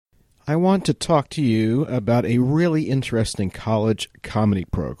I want to talk to you about a really interesting college comedy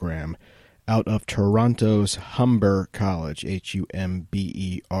program out of Toronto's Humber College,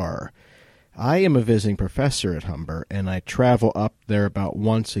 Humber. I am a visiting professor at Humber, and I travel up there about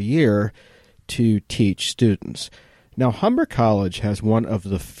once a year to teach students. Now, Humber College has one of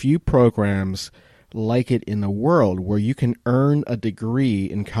the few programs like it in the world where you can earn a degree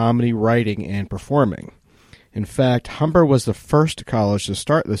in comedy writing and performing. In fact, Humber was the first college to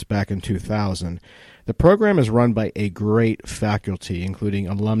start this back in 2000. The program is run by a great faculty, including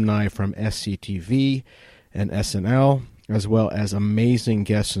alumni from SCTV and SNL, as well as amazing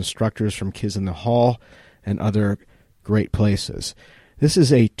guest instructors from Kids in the Hall and other great places. This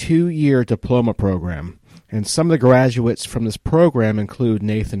is a 2-year diploma program, and some of the graduates from this program include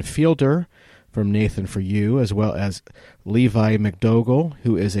Nathan Fielder from Nathan for You, as well as Levi McDougall,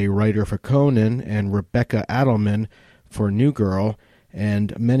 who is a writer for Conan, and Rebecca Adelman for New Girl,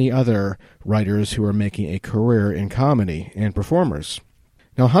 and many other writers who are making a career in comedy and performers.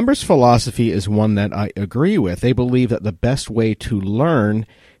 Now, Humber's philosophy is one that I agree with. They believe that the best way to learn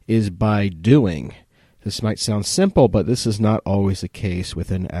is by doing. This might sound simple, but this is not always the case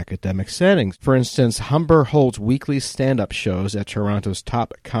within academic settings. For instance, Humber holds weekly stand-up shows at Toronto's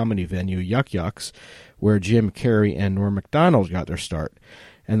top comedy venue, Yuck Yucks, where Jim Carrey and Norm Macdonald got their start.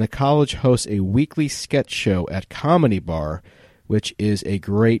 And the college hosts a weekly sketch show at Comedy Bar, which is a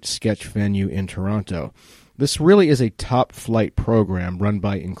great sketch venue in Toronto. This really is a top-flight program run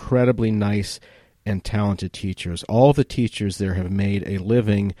by incredibly nice and talented teachers. All the teachers there have made a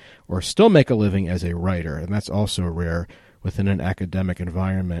living or still make a living as a writer, and that's also rare within an academic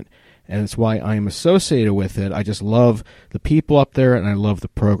environment. And it's why I am associated with it. I just love the people up there, and I love the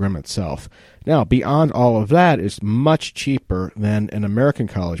program itself. Now, beyond all of that, it's much cheaper than an American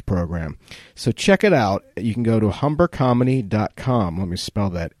college program. So check it out. You can go to humbercomedy.com. Let me spell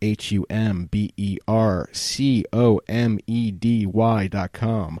that,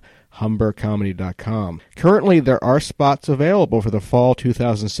 HumberComedy.com. humbercomedy.com. Currently, there are spots available for the fall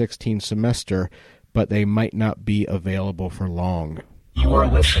 2016 semester, but they might not be available for long. You are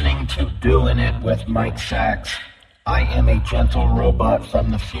listening to Doing It with Mike Sachs. I am a gentle robot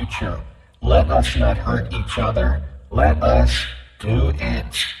from the future. Let us not hurt each other. Let us do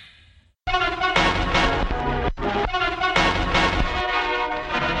it.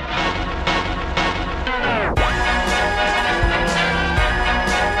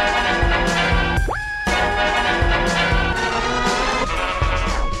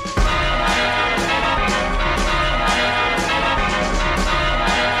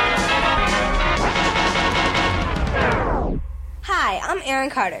 I'm Aaron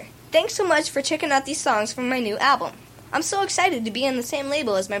Carter. Thanks so much for checking out these songs from my new album. I'm so excited to be on the same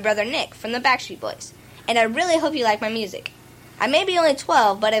label as my brother Nick from the Backstreet Boys, and I really hope you like my music. I may be only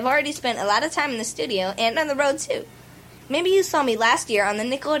 12, but I've already spent a lot of time in the studio and on the road too. Maybe you saw me last year on the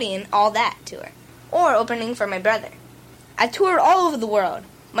Nickelodeon All That tour, or opening for my brother. I've toured all over the world.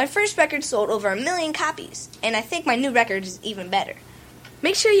 My first record sold over 1 million copies, and I think my new record is even better.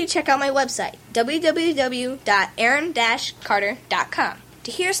 Make sure you check out my website, www.aaron-carter.com,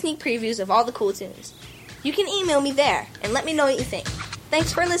 to hear sneak previews of all the cool tunes. You can email me there and let me know what you think.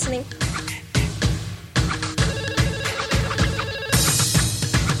 Thanks for listening.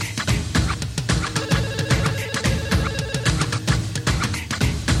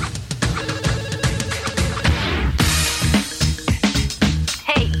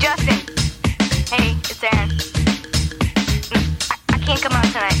 Hey, Justin. Hey, it's Aaron. I can't come out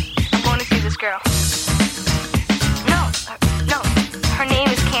tonight. I'm going to see this girl. No, her name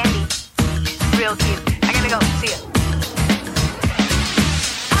is Candy. She's real cute. I gotta go. See ya.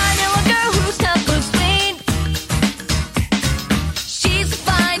 I know a girl who's tough but sweet. She's so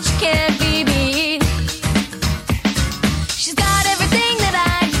fine, she can't be beat. She's got everything that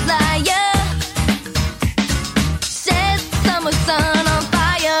I desire. Says the summer sun on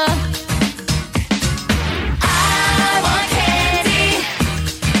fire. I want candy.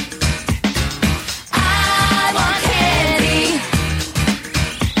 I want candy.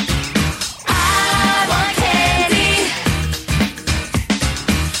 I want candy.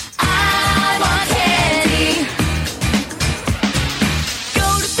 I want candy.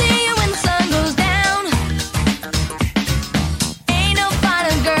 Go to see you when the sun goes down. Ain't no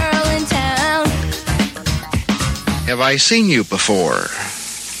finer girl in town. Have I seen you before?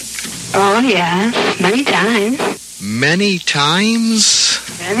 Oh, yes. Many times. Many times?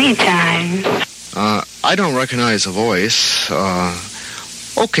 Many times. I don't recognize the voice.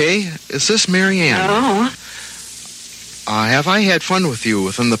 Okay, is this Marianne? Oh, Have I had fun with you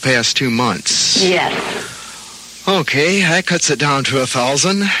within the past 2 months? yes. Okay, that cuts it down to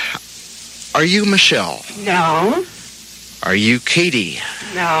 1,000. Are you Michelle? No. Are you Katie?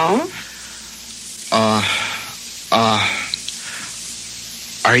 No.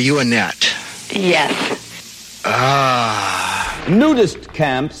 Are you Annette? Yes. Nudist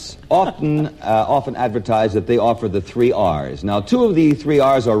camps often advertise that they offer the 3 R's. Now, 2 of the 3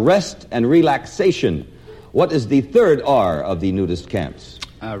 R's are rest and relaxation. What is the 3rd R of the nudist camps?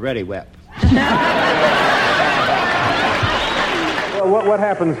 Ready, Web. Well, what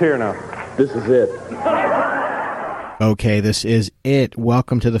happens here now? This is it. Okay, this is it.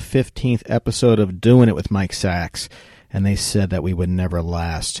 Welcome to the 15th episode of Doing It with Mike Sachs. And they said that we would never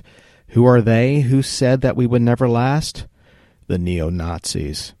last. Who are they who said that we would never last? The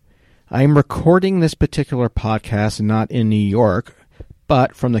neo-Nazis. I am recording this particular podcast not in New York,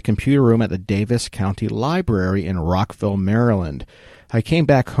 but from the computer room at the Davis County Library in Rockville, Maryland. I came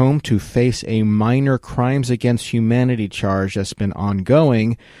back home to face a minor crimes against humanity charge that's been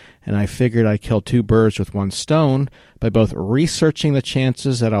ongoing, and I figured I'd kill 2 birds with 1 stone by both researching the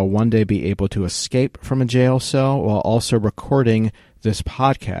chances that I'll one day be able to escape from a jail cell while also recording this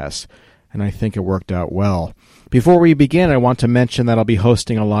podcast, and I think it worked out well. Before we begin, I want to mention that I'll be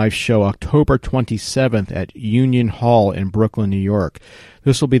hosting a live show October 27th at Union Hall in Brooklyn, New York.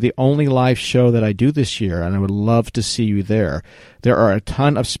 This will be the only live show that I do this year, and I would love to see you there. There are a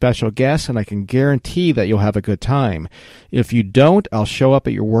ton of special guests, and I can guarantee that you'll have a good time. If you don't, I'll show up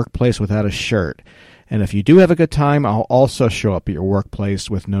at your workplace without a shirt. And if you do have a good time, I'll also show up at your workplace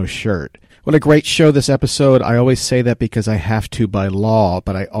with no shirt. What a great show this episode. I always say that because I have to by law,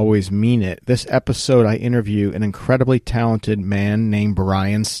 but I always mean it. This episode, I interview an incredibly talented man named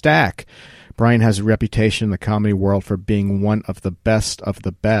Brian Stack. Brian has a reputation in the comedy world for being one of the best of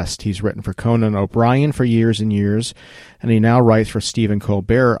the best. He's written for Conan O'Brien for years and years, and he now writes for Stephen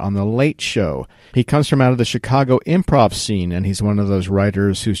Colbert on The Late Show. He comes from out of the Chicago improv scene, and he's one of those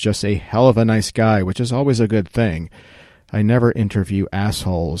writers who's just a hell of a nice guy, which is always a good thing. I never interview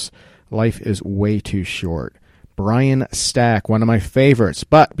assholes. Life is way too short. Brian Stack, one of my favorites.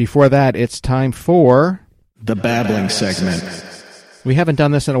 But before that, it's time for the babbling segment. We haven't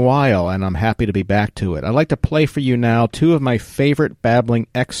done this in a while, and I'm happy to be back to it. I'd like to play for you now 2 of my favorite babbling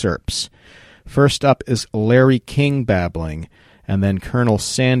excerpts. First up is Larry King babbling, and then Colonel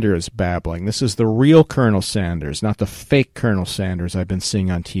Sanders babbling. This is the real Colonel Sanders, not the fake Colonel Sanders I've been seeing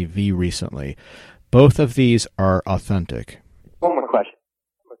on TV recently. Both of these are authentic. One more question.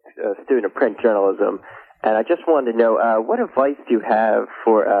 I'm a student of print journalism, and I just wanted to know, what advice do you have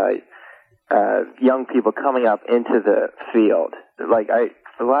for young people coming up into the field? Like, a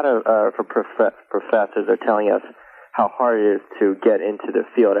lot of professors are telling us how hard it is to get into the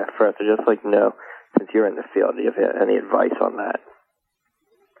field at first. I'd just like to know, since you're in the field, do you have any advice on that?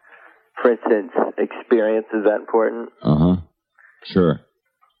 For instance, experience, is that important? Sure.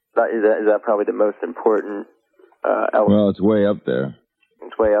 Is that probably the most important element? Well, it's way up there.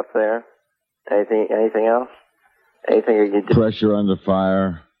 It's way up there. Anything else? Anything you can do? Pressure under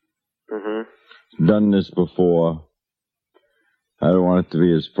fire. Mm-hmm. Done this before. I don't want it to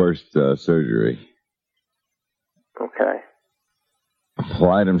be his first surgery. Okay.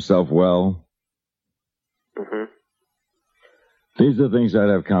 Applied himself well. Mm-hmm. These are things I'd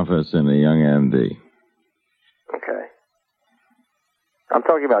have confidence in a young MD. Okay. I'm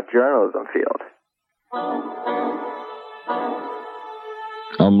talking about journalism field.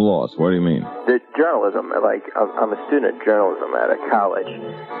 I'm lost. What do you mean? The journalism, like, I'm a student of journalism at a college,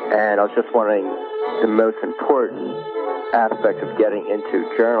 and I was just wondering the most important aspect of getting into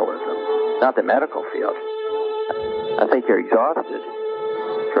journalism, not the medical field. I think you're exhausted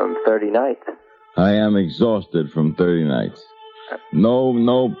from 30 nights. I am exhausted from 30 nights.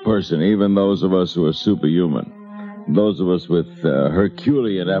 No person, even those of us who are superhuman, those of us with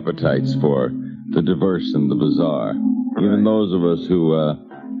Herculean appetites for the diverse and the bizarre, even those of us who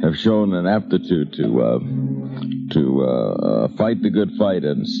have shown an aptitude to fight the good fight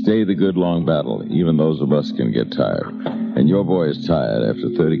and stay the good long battle, even those of us can get tired. And your boy is tired after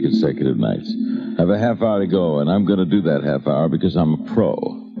 30 consecutive nights. I have a half hour to go, and I'm going to do that half hour because I'm a pro.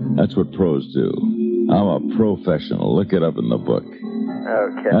 That's what pros do. I'm a professional. Look it up in the book.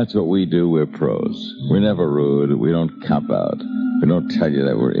 Okay. That's what we do. We're pros. We're never rude. We don't cop out. We don't tell you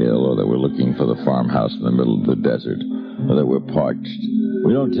that we're ill or that we're looking for the farmhouse in the middle of the desert or that we're parched.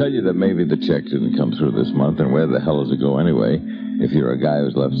 We don't tell you that maybe the check didn't come through this month, and where the hell does it go anyway if you're a guy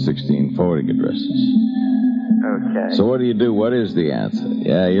who's left 16 forwarding addresses. Okay. So what do you do? What is the answer?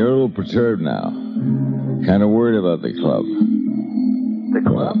 Yeah, you're a little perturbed now. Kind of worried about the club. The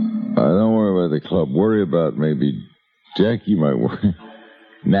club? Don't worry about the club. Worry about maybe Jackie might worry.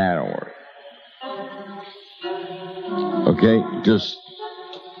 Nah, don't worry. Okay? Just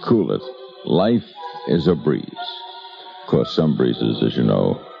cool it. Life is a breeze. Of course, some breezes, as you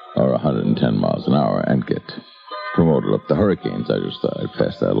know, are 110 miles an hour and get promoted up to hurricanes. I just thought I'd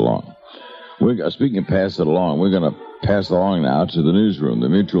pass that along. Speaking of pass it along, we're going to pass along now to the newsroom, the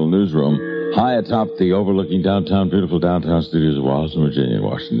Mutual Newsroom, high atop the overlooking beautiful downtown studios of Washington, Virginia, and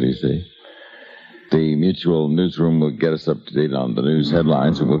Washington, D.C. The Mutual Newsroom will get us up to date on the news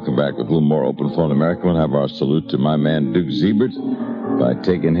headlines, and we'll come back with a little more Open Phone America. We'll have our salute to my man, Duke Ziebert, by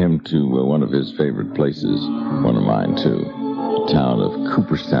taking him to one of his favorite places, one of mine, too, the town of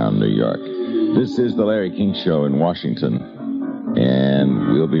Cooperstown, New York. This is the Larry King Show in Washington,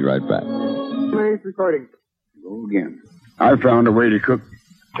 and we'll be right back. Nice recording. Go again. I found a way to cook.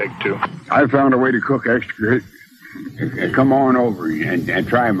 Take two. I found a way to cook extra. Come on over and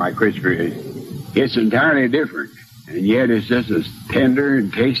try my crispy. It's entirely different, and yet it's just as tender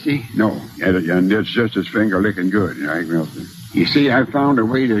and tasty. No, and it's just as finger-licking good. You see, I found a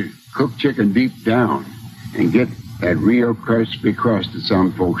way to cook chicken deep down and get that real crispy crust that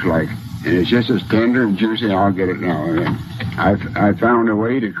some folks like. And it's just as tender and juicy. I'll get it now. I found a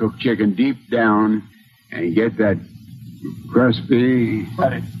way to cook chicken deep down and get that crispy,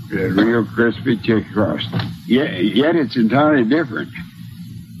 that real crispy chicken crust. Yet it's entirely different.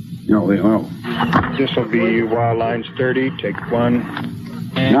 No. This will be Wild Lines 30. Take one.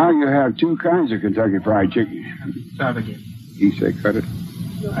 Now you have two kinds of Kentucky Fried Chicken. Start again. He said cut it.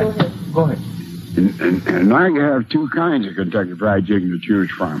 Go ahead. And now you have two kinds of Kentucky Fried Chicken to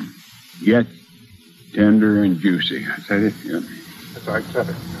choose from. Yet tender and juicy. Is that it? Yeah. That's all right. Cut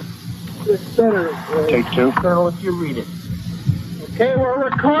it. It's better. Take two. Colonel, if you read it. Okay, we're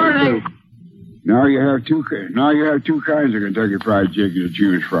recording. Now you have two kinds of Kentucky Fried Chicken to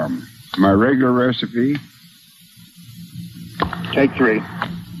choose from. My regular recipe. Take three.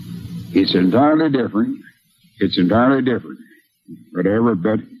 It's entirely different. Whatever,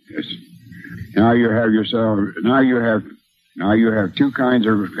 but now you have two kinds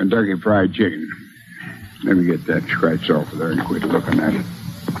of Kentucky Fried Chicken. Let me get that scratched off of there and quit looking at it.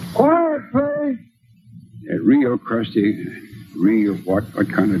 Quiet, please. That real crusty, what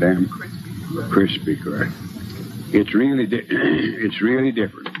kind of damn crispy crust. It's really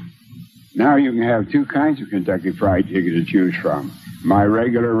different. Now you can have two kinds of Kentucky Fried Chicken to choose from. My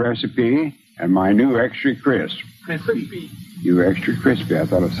regular recipe and my new extra crisp. Crispy. You extra crispy. I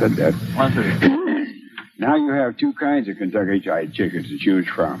thought I said that. 130. Now you have two kinds of Kentucky Fried Chicken to choose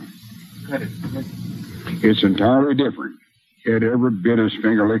from. Cut it. It's entirely different. Yet every bit as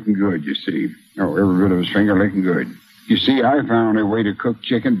finger-licking good, you see. Every bit of his finger-licking good. You see, I found a way to cook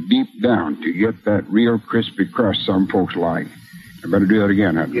chicken deep down to get that real crispy crust some folks like. I better do that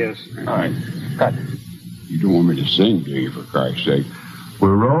again, huh? Yes. All right. Cut. You don't want me to sing, do you, for Christ's sake?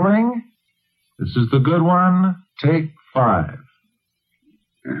 We're rolling. This is the good one. Take 5.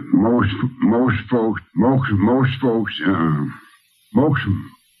 Most folks. All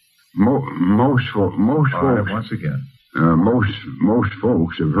right, once again. Most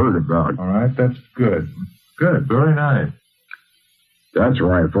folks have heard about. All right, that's good. Good, very nice. That's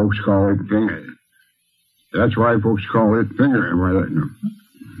why folks call it finger.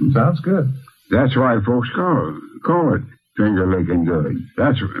 Sounds good. That's why folks call it finger licking good.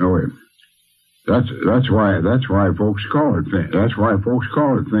 That's why folks call it. That's why folks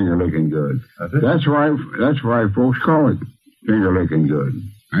call it finger licking good. That's why folks call it finger licking good.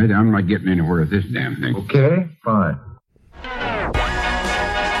 I'm not getting anywhere with this damn thing. Okay, fine.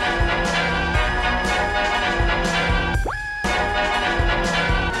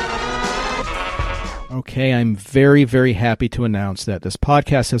 Okay, I'm very, very happy to announce that this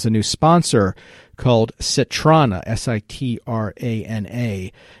podcast has a new sponsor called Citrana,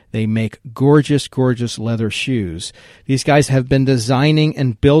 Citrana. They make gorgeous, gorgeous leather shoes. These guys have been designing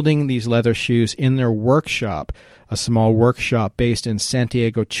and building these leather shoes in their workshop, a small workshop based in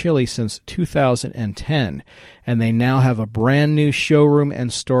Santiago, Chile since 2010. And they now have a brand new showroom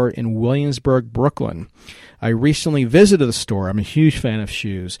and store in Williamsburg, Brooklyn. I recently visited the store. I'm a huge fan of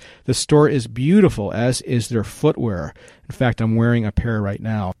shoes. The store is beautiful, as is their footwear. In fact, I'm wearing a pair right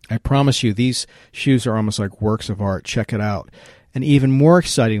now. I promise you, these shoes are almost like works of art. Check it out. And even more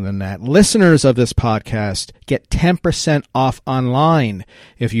exciting than that, listeners of this podcast get 10% off online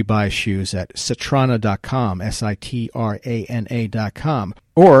if you buy shoes at Citrana.com, Citrana.com.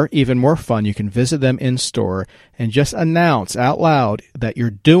 Or, even more fun, you can visit them in store and just announce out loud that you're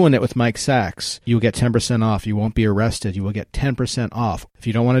doing it with Mike Sachs. You will get 10% off. You won't be arrested. You will get 10% off. If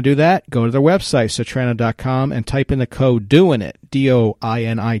you don't want to do that, go to their website, Citrana.com, and type in the code DOINIT,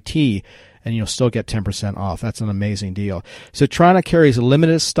 DOINIT, and you'll still get 10% off. That's an amazing deal. Citrana carries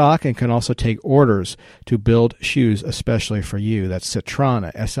limited stock and can also take orders to build shoes especially for you. That's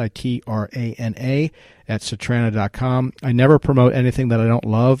Citrana, Citrana, at Citrana.com. I never promote anything that I don't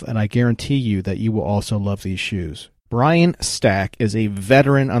love, and I guarantee you that you will also love these shoes. Brian Stack is a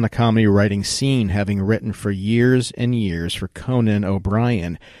veteran on the comedy writing scene, having written for years and years for Conan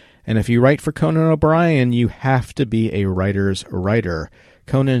O'Brien. And if you write for Conan O'Brien, you have to be a writer's writer.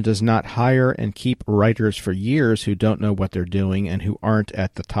 Conan does not hire and keep writers for years who don't know what they're doing and who aren't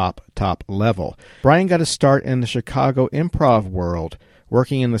at the top level. Brian got a start in the Chicago improv world,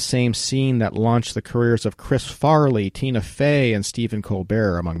 working in the same scene that launched the careers of Chris Farley, Tina Fey, and Stephen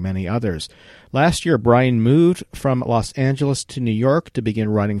Colbert, among many others. Last year, Brian moved from Los Angeles to New York to begin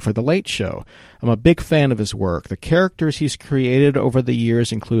writing for The Late Show. I'm a big fan of his work. The characters he's created over the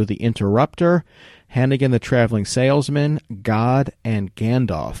years include The Interrupter, Hannigan the Traveling Salesman, God, and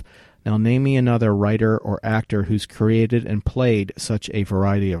Gandalf. Now name me another writer or actor who's created and played such a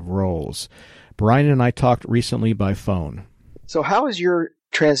variety of roles. Brian and I talked recently by phone. So how has your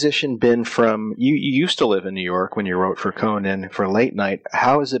transition been from, you used to live in New York when you wrote for Conan for Late Night.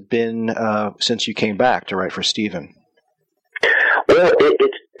 How has it been since you came back to write for Stephen? Well,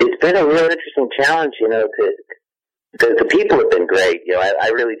 it's been a real interesting challenge, the people have been great. I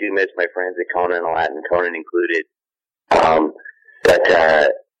really do miss my friends at Conan a lot, and Conan included. But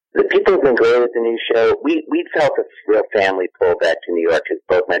the people have been great at the new show. We felt a real family pull back to New York because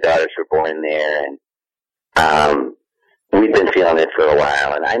both my daughters were born there, and we've been feeling it for a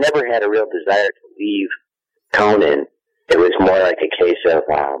while. And I never had a real desire to leave Conan. It was more like a case of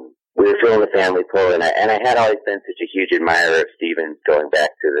we were feeling the family pull, and I had always been such a huge admirer of Stephen going back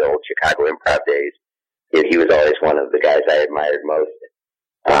to the old Chicago improv days. He was always one of the guys I admired most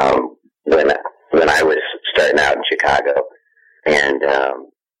when I was starting out in Chicago. And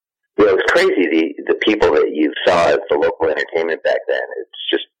it was crazy, the people that you saw as the local entertainment back then. It's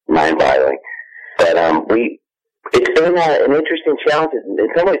just mind-boggling. But it's been an interesting challenge in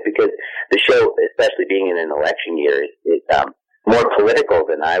some ways because the show, especially being in an election year, is more political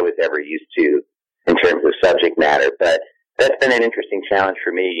than I was ever used to in terms of subject matter. But that's been an interesting challenge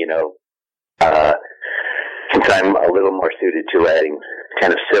for me, since I'm a little more suited to writing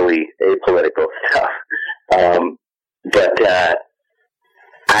kind of silly, apolitical stuff. But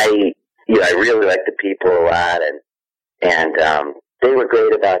I really like the people a lot, and they were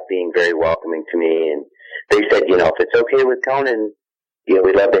great about being very welcoming to me, and they said, if it's okay with Conan,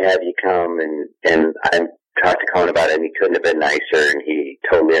 we'd love to have you come, and I talked to Conan about it, and he couldn't have been nicer, and he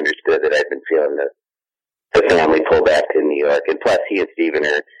totally understood that I'd been feeling the family pull back to New York, and plus he and Stephen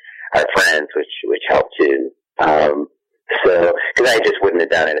are friends, which helped too. Because I just wouldn't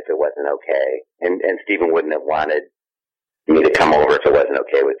have done it if it wasn't okay, and Stephen wouldn't have wanted me to come over if it wasn't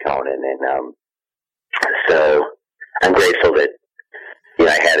okay with Conan, and so I'm grateful that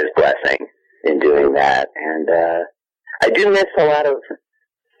I had his blessing in doing that, and I do miss a lot of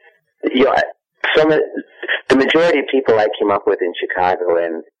some of the majority of people I came up with in Chicago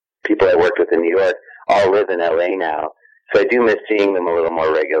and people I worked with in New York all live in LA now. So I do miss seeing them a little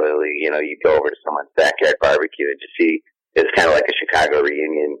more regularly. You go over to someone's backyard barbecue and just see, it's kind of like a Chicago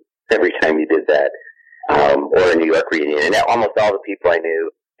reunion every time you did that, or a New York reunion. And almost all the people I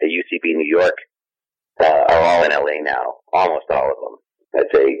knew at UCB New York are all in LA now, almost all of them.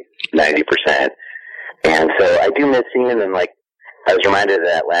 I'd say 90%. And so I do miss seeing them. Like, I was reminded of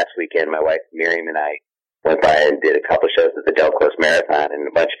that last weekend. My wife Miriam and I went by and did a couple shows at the Del Close Marathon, and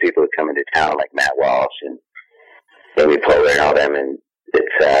a bunch of people had come into town, like Matt Walsh and Amy Poehler and all them, and it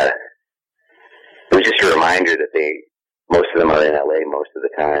was just a reminder that most of them are in LA most of the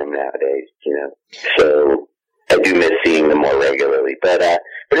time nowadays, So I do miss seeing them more regularly, but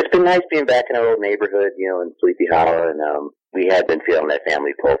it's been nice being back in our old neighborhood, in Sleepy Hollow, and we had been feeling that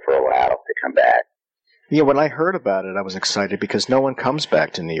family pull for a while to come back. Yeah, when I heard about it, I was excited because no one comes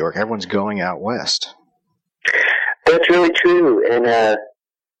back to New York. Everyone's going out west. That's really true, and I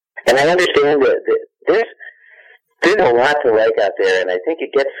understand that there's a lot to like out there, and I think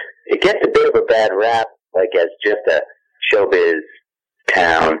it gets a bit of a bad rap, like as just a showbiz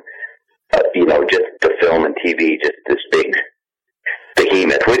town, just the film and TV, just this big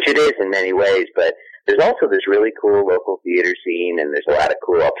behemoth, which it is in many ways, but there's also this really cool local theater scene, and there's a lot of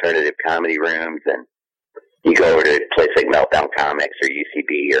cool alternative comedy rooms, and you go over to a place like Meltdown Comics or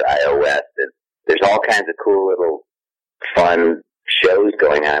UCB or IO West, and there's all kinds of cool little fun shows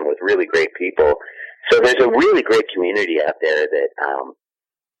going on with really great people. So there's a really great community out there that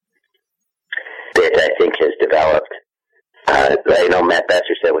I think has developed. I know Matt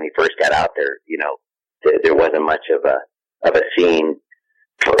Besser said when he first got out there, there wasn't much of a scene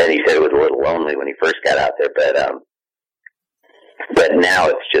and he said it was a little lonely when he first got out there, but now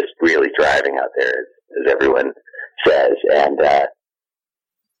it's just really thriving out there, as everyone says, and it's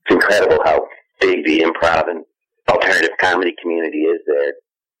incredible how big the improv and alternative comedy community is there.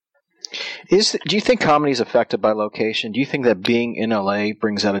 Do you think comedy is affected by location? Do you think that being in LA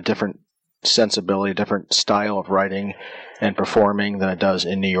brings out a different sensibility, a different style of writing and performing than it does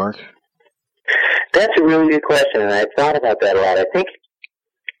in New York? That's a really good question, and I've thought about that a lot. I think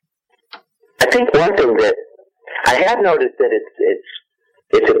one thing that I have noticed that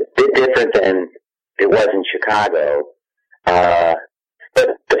it's a bit different than it was in Chicago. But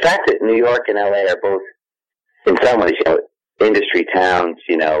the fact that New York and LA are both, in some ways, industry towns,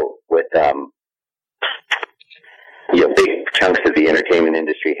 with big chunks of the entertainment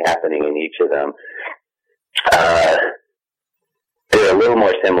industry happening in each of them, they're a little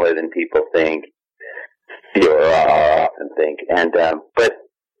more similar than people think, or often think. And but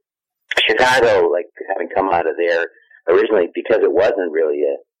Chicago, like having come out of there originally, because it wasn't really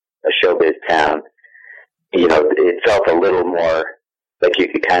a showbiz town, it felt a little more like you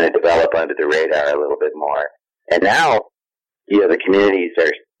could kind of develop under the radar a little bit more. And now, the communities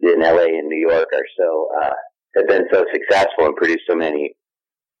in LA and New York have been so successful and produced so many,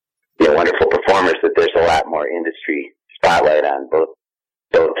 wonderful performers that there's a lot more industry spotlight on both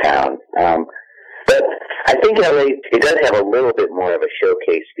towns. But I think LA, it does have a little bit more of a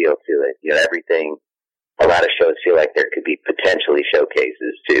showcase feel to it. Everything, a lot of shows feel like there could be potentially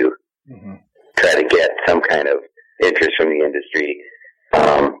showcases to try to get some kind of interest from the industry.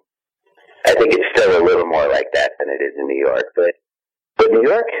 I think it's still a little more like that than it is in New York, but New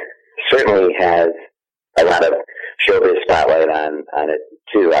York certainly has a lot of showbiz spotlight on it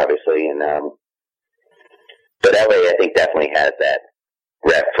too, obviously, and but LA, I think, definitely has that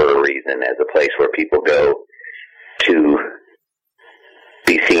rep for a reason as a place where people go to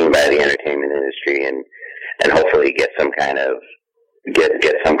be seen by the entertainment industry and hopefully get some kind of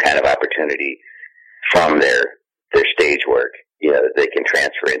opportunity from their stage work, that they can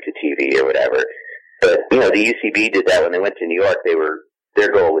transfer into TV or whatever. But the UCB did that when they went to New York.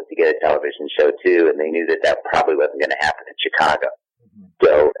 Their goal was to get a television show too, and they knew that probably wasn't going to happen in Chicago.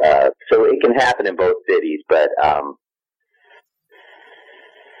 So it can happen in both cities, but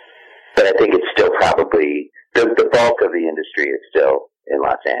I think it's still probably the bulk of the industry is still in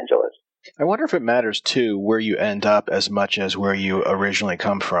Los Angeles. I wonder if it matters, too, where you end up as much as where you originally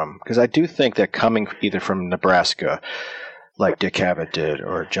come from. Because I do think that coming either from Nebraska, like Dick Cavett did,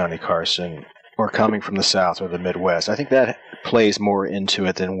 or Johnny Carson, or coming from the South or the Midwest, I think that plays more into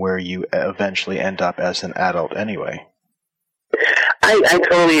it than where you eventually end up as an adult anyway. I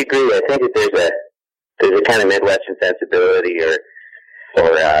totally agree. I think that there's a kind of Midwestern sensibility or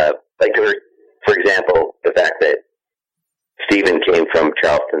for example, the fact that Stephen came from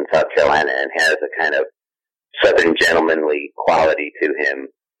Charleston, South Carolina, and has a kind of Southern gentlemanly quality to him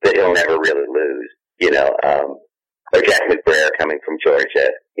that he'll never really lose, or Jack McBrayer coming from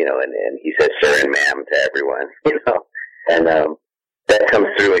Georgia, and he says sir and ma'am to everyone, and that comes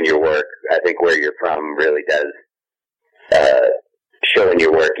through in your work. I think where you're from really does show in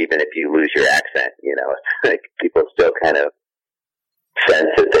your work, even if you lose your accent, like people still kind of sense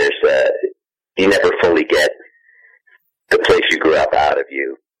that there's you never fully get the place you grew up out of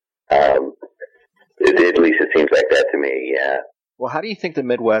you. At least it seems like that to me, yeah. Well, how do you think the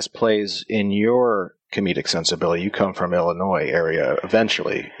Midwest plays in your comedic sensibility? You come from Illinois area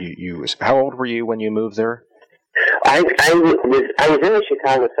eventually. How old were you when you moved there? I was in the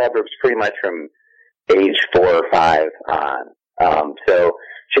Chicago suburbs pretty much from age 4 or 5 on. So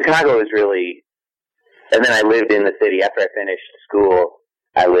Chicago is really, and then I lived in the city. After I finished school,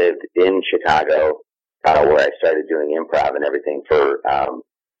 I lived in Chicago, where I started doing improv and everything for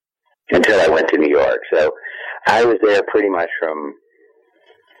until I went to New York. So I was there pretty much from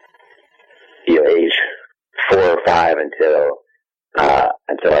age 4 or 5 until I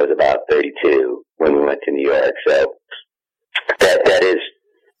was about 32 when we went to New York. So that is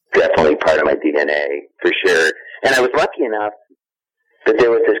definitely part of my DNA for sure. And I was lucky enough that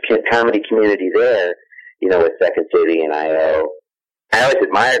there was this comedy community there, with Second City and I.O. I always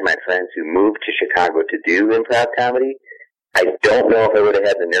admired my friends who moved to Chicago to do improv comedy. I don't know if I would have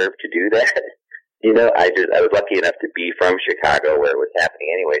had the nerve to do that. I was lucky enough to be from Chicago where it was happening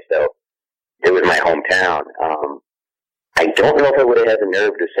anyway, so it was my hometown. I don't know if I would have had the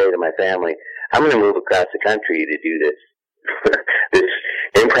nerve to say to my family, I'm going to move across the country to do this this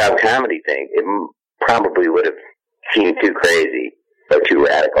improv comedy thing. It probably would have seemed too crazy or too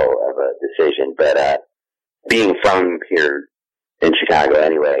radical of a decision, but being from here in Chicago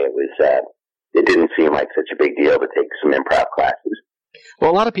anyway, it didn't seem like such a big deal to take some improv classes.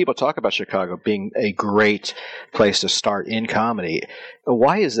 Well, a lot of people talk about Chicago being a great place to start in comedy.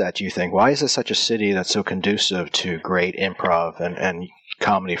 Why is that, do you think? Why is it such a city that's so conducive to great improv and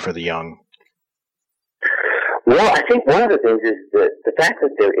comedy for the young? Well, I think one of the things is the fact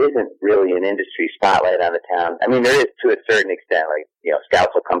that there isn't really an industry spotlight on the town. I mean, there is to a certain extent. Like, you know,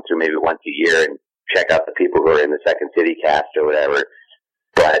 scouts will come through maybe once a year and check out the people who are in the Second City cast or whatever.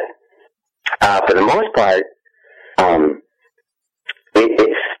 But for the most part,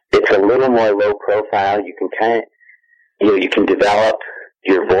 it's a little more low profile. You can kind of, you can develop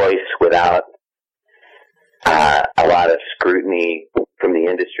your voice without a lot of scrutiny from the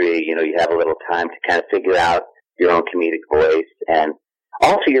industry. You know, you have a little time to kind of figure out your own comedic voice, and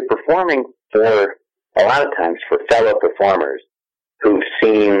also you're performing for a lot of times for fellow performers who've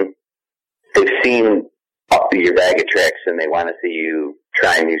seen your bag of tricks, and they want to see you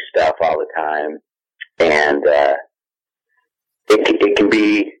try new stuff all the time. And it can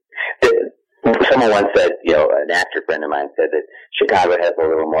be. Someone once said, you know, an actor friend of mine said that Chicago has a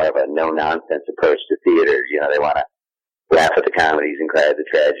little more of a no-nonsense approach to theater. You know, they want to laugh at the comedies and cry at the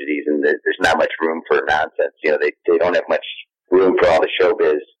tragedies, and there's not much room for nonsense. You know, they don't have much room for all the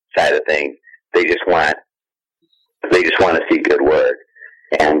showbiz side of things. They just want to see good work.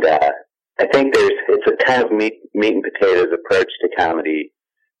 And I think it's a kind of meat and potatoes approach to comedy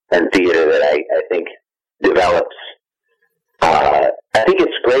and theater that I think develops. I think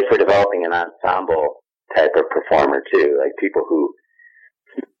it's great for developing an ensemble type of performer too, like people who,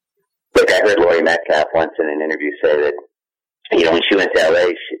 like I heard Laurie Metcalf once in an interview say that, you know, when she went to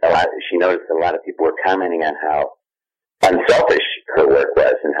LA, she noticed a lot of people were commenting on how unselfish her work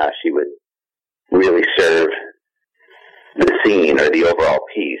was and how she would really serve the scene or the overall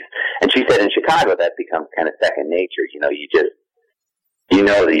piece. And she said in Chicago that becomes kind of second nature. You know, you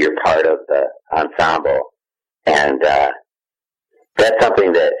know that you're part of the ensemble. And that's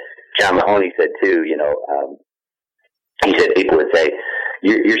something that John Mahoney said too. You know, he said people would say,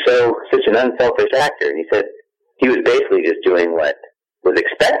 "You're such an unselfish actor," and he said he was basically just doing what was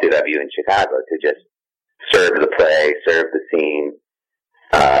expected of you in Chicago, to just serve the play, serve the scene,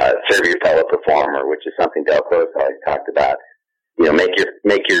 serve your fellow performer, which is something Del Close always talked about. You know, make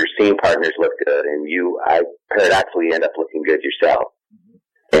your scene partners look good, and I paradoxically end up looking good yourself.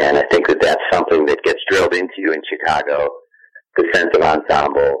 And I think that that's something that gets drilled into you in Chicago. The sense of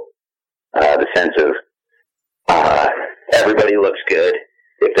ensemble, the sense of everybody looks good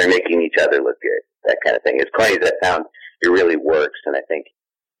if they're making each other look good, that kind of thing. As corny as that sounds, it really works, and I think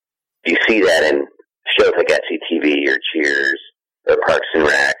you see that in shows like SCTV or Cheers or Parks and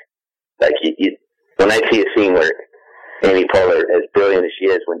Rec. Like, when I see a scene where Amy Poehler, as brilliant as she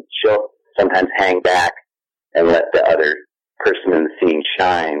is, when she'll sometimes hang back and let the other person in the scene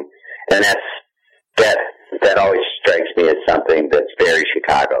shine, and that always strikes me as something that's very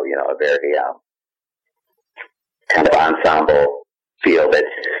Chicago, you know, a very kind of ensemble feel that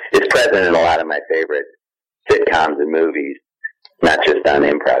is present in a lot of my favorite sitcoms and movies, not just on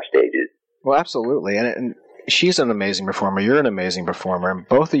improv stages. Well, absolutely. And she's an amazing performer. You're an amazing performer. And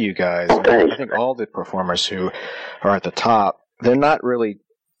both of you guys, I think all the performers who are at the top, they're not really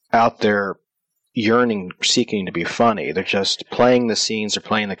out there yearning, seeking to be funny. They're just playing the scenes, they're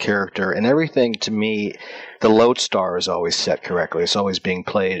playing the character, and everything, to me, the lodestar is always set correctly. It's always being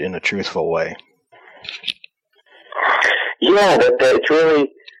played in a truthful way. Yeah, it's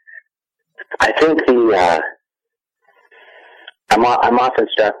really, I think I'm often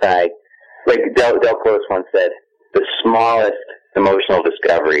struck by, like Del Close once said, the smallest emotional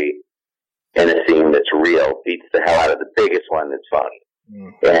discovery in a scene that's real beats the hell out of the biggest one that's funny.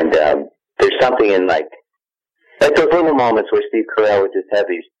 And there's something in like those little moments where Steve Carell would just have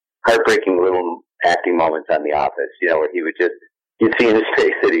these heartbreaking little acting moments on The Office, you know, where he would you'd see in his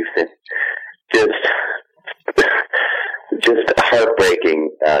face that he was just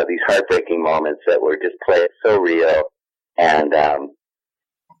heartbreaking, these heartbreaking moments that were just played so real. And,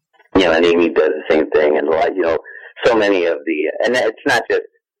 you know, and Amy does the same thing. And, you know, so many of and it's not just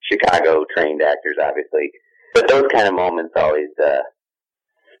Chicago trained actors, obviously, but those kind of moments always,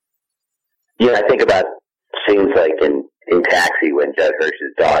 you know, I think about scenes like in Taxi when Judd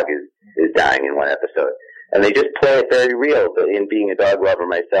Hirsch's dog is dying in one episode. And they just play it very real. But in being a dog lover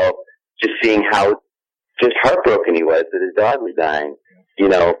myself, just seeing how just heartbroken he was that his dog was dying, you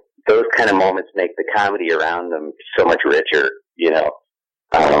know, those kind of moments make the comedy around them so much richer, you know.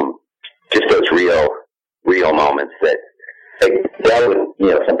 Just those real moments that would, you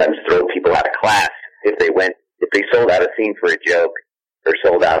know, sometimes throw people out of class if they sold out a scene for a joke or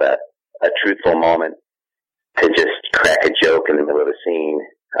sold out a truthful moment to just crack a joke in the middle of a scene.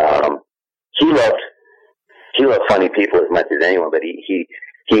 He loved loved funny people as much as anyone, but he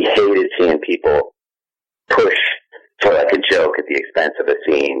hated seeing people push for like a joke at the expense of a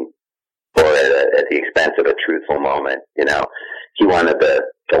scene or at the expense of a truthful moment. You know, he wanted the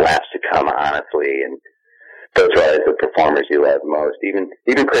laughs to come honestly, and those were always the performers he loved most. Even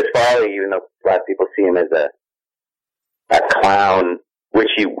Chris Farley, even though a lot of people see him as a clown, which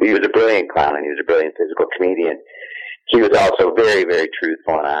he was a brilliant clown and he was a brilliant physical comedian, he was also very, very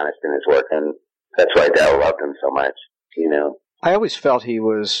truthful and honest in his work, and that's why Del loved him so much, you know. I always felt he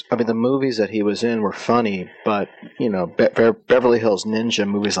was, I mean, the movies that he was in were funny, but, you know, Beverly Hills Ninja,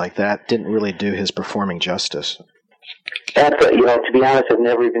 movies like that, didn't really do his performing justice. You know, to be honest, I've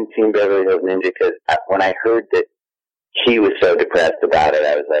never even seen Beverly Hills Ninja, because when I heard that he was so depressed about it,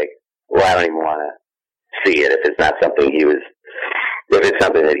 I was like, well, I don't even want to see it if it's not something if it's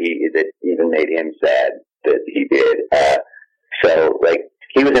something that even made him sad that he did. So, like,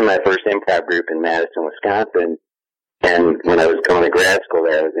 he was in my first improv group in Madison, Wisconsin, and when I was going to grad school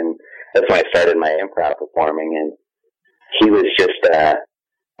there, that's when I started my improv performing, and he was just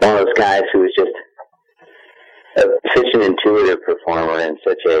one of those guys who was just such an intuitive performer and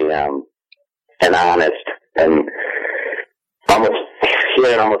such an honest and he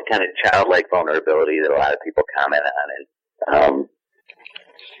had an almost kind of childlike vulnerability that a lot of people comment on,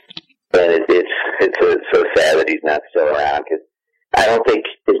 and it's so sad that he's not still around, because I don't think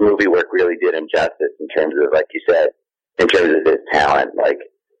his movie work really did him justice in terms of, like you said, in terms of his talent. Like,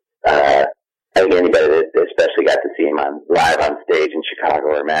 I think anybody that especially got to see him live on stage in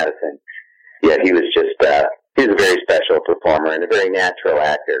Chicago or Madison, yeah, he was a very special performer and a very natural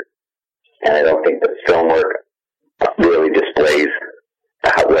actor. And I don't think that film work really displays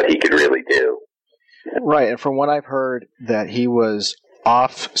what he could really do. Right, and from what I've heard, that he was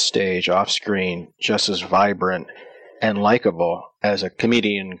off stage, off screen, just as vibrant and likable as a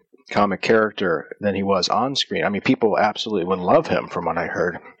comedian, comic character than he was on screen. I mean, people absolutely would love him, from what I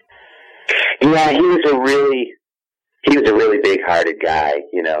heard. Yeah, he was a really big-hearted guy.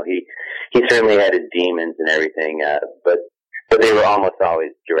 You know, he certainly had his demons and everything, but they were almost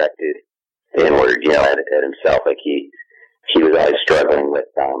always directed inward, you know, at himself. Like he was always struggling with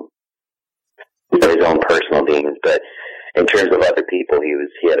his own personal demons. But in terms of other people,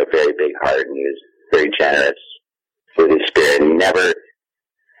 he had a very big heart, and he was very generous with his spirit. And he never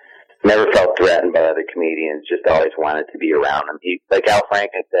felt threatened by other comedians. Just always wanted to be around them. Like Al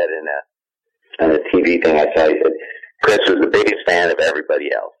Franken said in a TV thing I saw, he said Chris was the biggest fan of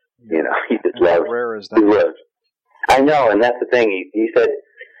everybody else. You know, he just loved. How rare is that? I know, and that's the thing. He said,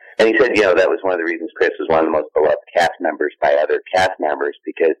 you know, that was one of the reasons Chris was one of the most beloved cast members by other cast members,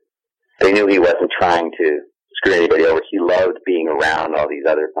 because they knew he wasn't trying to screw anybody over. He loved being around all these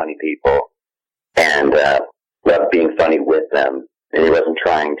other funny people and loved being funny with them, and he wasn't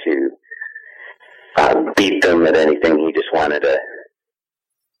trying to beat them at anything. He just wanted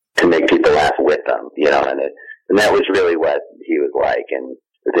to make people laugh with them, you know, and that was really what he was like. And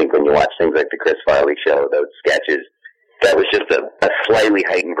I think when you watch things like the Chris Farley Show, those sketches, that was just a slightly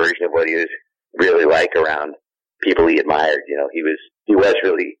heightened version of what he was really like around people he admired. You know, he was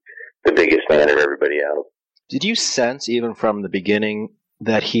really the biggest fan of everybody else. Did you sense, even from the beginning,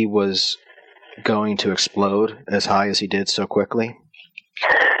 that he was going to explode as high as he did so quickly?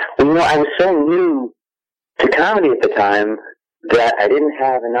 Well, you know, I was so new to comedy at the time that I didn't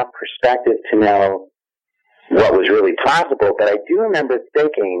have enough perspective to know what was really possible, but I do remember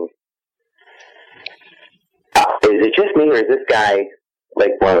thinking, is it just me, or is this guy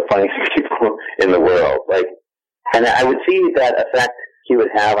like one of the funniest people in the world? Like, and I would see that effect he would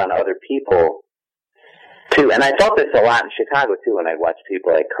have on other people too. And I felt this a lot in Chicago too, when I watched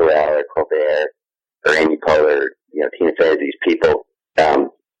people like Carell or Colbert or Amy Poehler, you know, Tina Fey, these people.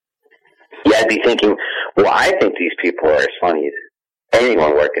 Yeah, I'd be thinking, well, I think these people are as funny as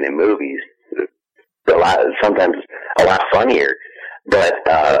anyone working in movies. Sometimes a lot funnier, but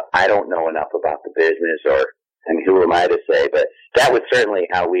I don't know enough about the business, and who am I to say? But that was certainly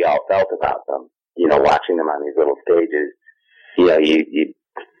how we all felt about them. You know, watching them on these little stages. You know,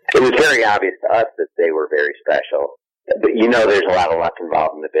 it was very obvious to us that they were very special. But you know, there's a lot of luck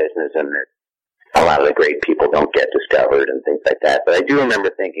involved in the business, and a lot of the great people don't get discovered and things like that. But I do remember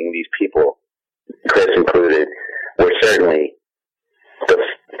thinking these people, Chris included, were certainly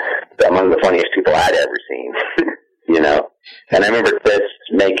among the funniest people I'd ever seen, you know. And I remember Chris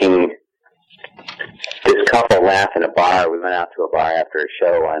making this couple laugh in a bar. We went out to a bar after a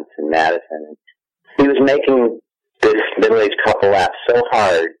show once in Madison, and he was making this middle-aged couple laugh so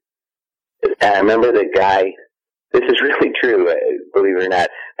hard. And I remember the guy, this is really true, believe it or not,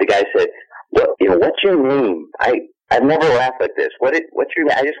 the guy said, "Well, you know, what's your name? I I've never laughed like this. What's your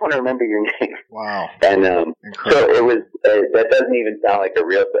name? I just want to remember your name. Wow. And so it was. That doesn't even sound like a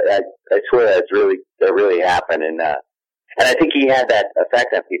real. I swear that really happened. And I think he had that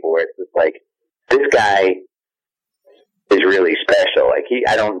effect on people where it's just like, this guy is really special. Like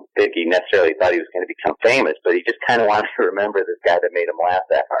I don't think he necessarily thought he was going to become famous, but he just kind of wanted to remember this guy that made him laugh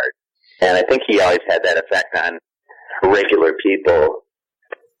that hard. And I think he always had that effect on regular people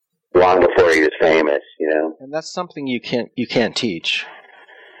long before he was famous, you know. And that's something you can't teach.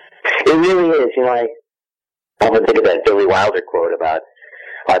 It really is. You know, I often think of that Billy Wilder quote about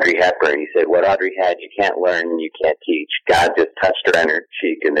Audrey Hepburn. He said, "What Audrey had, you can't learn and you can't teach. God just touched her on her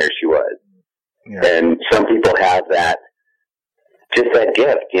cheek, and there she was." Yeah. And some people have that, just that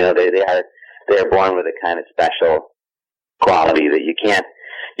gift. You know, they are born with a kind of special quality that you can't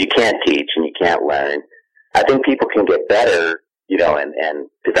teach and you can't learn. I think people can get better, you know, and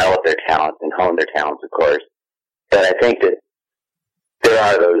develop their talents and hone their talents, of course. But I think that there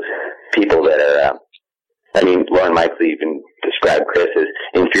are those people that are, Lorne Michael even described Chris as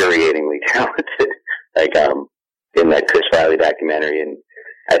infuriatingly talented, like in that Chris Farley documentary. And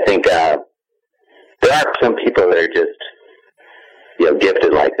I think there are some people that are just, you know,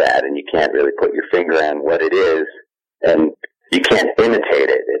 gifted like that, and you can't really put your finger on what it is, and you can't imitate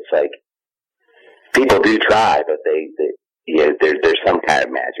it. It's like people do try, but there's some kind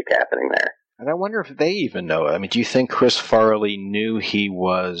of magic happening there. And I wonder if they even know it. I mean, do you think Chris Farley knew he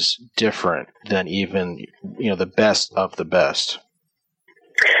was different than even, you know, the best of the best?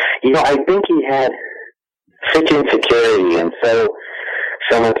 You know, I think he had such insecurity and so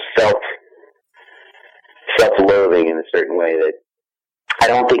much self-loathing in a certain way that I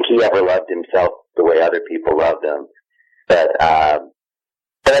don't think he ever loved himself the way other people loved him. But I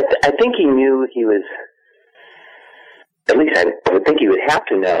think he knew he was, at least I would think he would have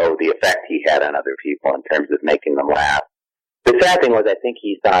to know the effect he had on other people in terms of making them laugh. The sad thing was I think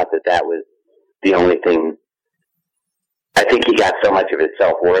he thought that was the only thing. I think he got so much of his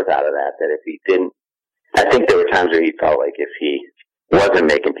self-worth out of that if he didn't, I think there were times where he felt like if he wasn't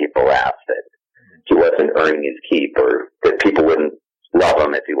making people laugh, that he wasn't earning his keep, or that people wouldn't love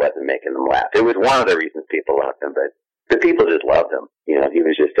him if he wasn't making them laugh. It was one of the reasons people loved him, but the people just loved him. You know, he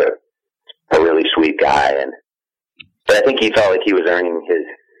was just a really sweet guy, but I think he felt like he was earning his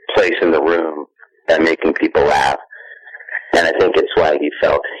place in the room and making people laugh. And I think it's why he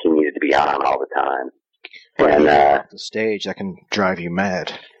felt he needed to be on all the time. And the stage, that can drive you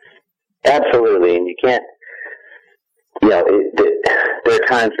mad. Absolutely, and you can't. You know, there are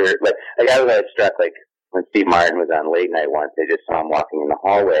times where, like I was struck, like when Steve Martin was on Late Night once, they just saw him walking in the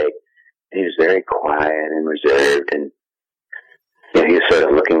hallway. And he was very quiet and reserved, and you know, he was sort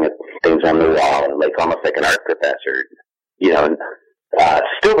of looking at things on the wall, and like almost like an art professor. You know, and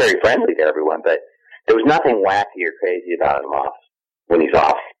still very friendly to everyone, but there was nothing wacky or crazy about him when he's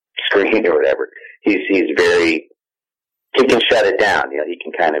off screen or whatever. He's very, he can shut it down. You know, he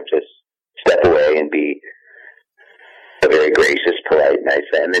can kind of just step away and be a very gracious, polite, nice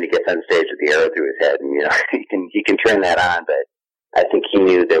man. And then he gets on stage with the arrow through his head, and you know, he can turn that on. But I think he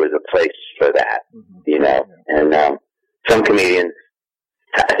knew there was a place for that. Mm-hmm. You know, and some comedians,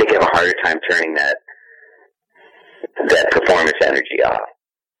 I think, have a harder time turning that performance energy off.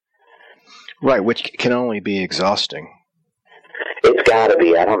 Right, which can only be exhausting. It's got to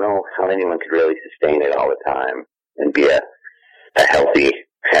be. I don't know how anyone could really sustain it all the time and be a healthy,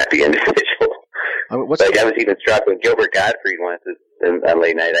 happy individual. I was even struck when Gilbert Gottfried once on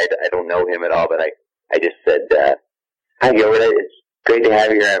Late Night. I don't know him at all, but I just said, "Hi, Gilbert. It's great to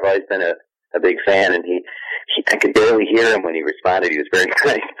have you here. I've always been a big fan." And I could barely hear him when he responded. He was very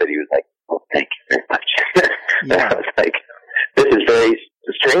nice, but he was like, "Oh, thank you very much." And I was like, "This is very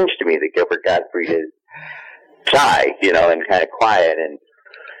strange to me that Gilbert Gottfried is shy, you know, and kind of quiet."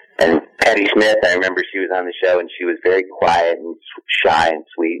 And Patti Smith, I remember she was on the show, and she was very quiet and shy and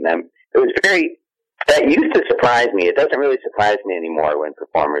sweet. And that used to surprise me. It doesn't really surprise me anymore when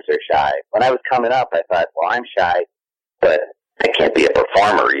performers are shy. When I was coming up, I thought, well, I'm shy, but I can't be a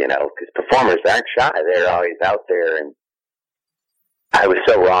performer, you know, because performers aren't shy. They're always out there, and I was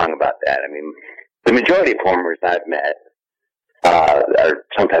so wrong about that. I mean, the majority of performers I've met or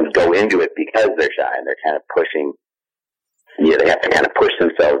sometimes go into it because they're shy, and they're kind of pushing. Yeah, they have to kind of push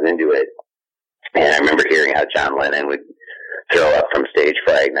themselves into it. And I remember hearing how John Lennon would throw up from stage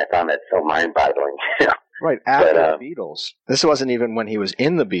fright, and I found that so mind-boggling. Right, after the Beatles. This wasn't even when he was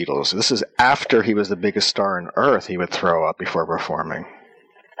in the Beatles. This is after he was the biggest star on earth. He would throw up before performing.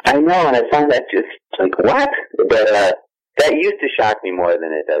 I know, and I found that just like, what? But that used to shock me more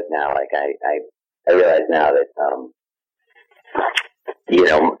than it does now. Like, I realize now that, you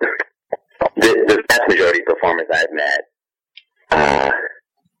know, the vast majority of performers I've met,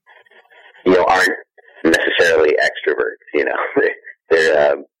 aren't necessarily extroverts.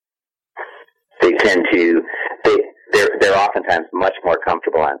 They tend to they're oftentimes much more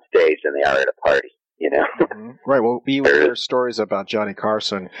comfortable on stage than they are at a party. Mm-hmm. Right. Well, you hear stories about Johnny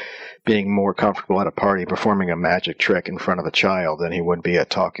Carson being more comfortable at a party performing a magic trick in front of a child than he would be at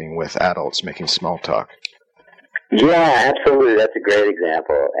talking with adults making small talk. Yeah, absolutely. That's a great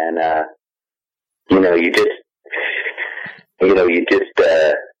example. And,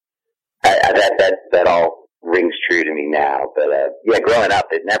 that all rings true to me now. But, growing up,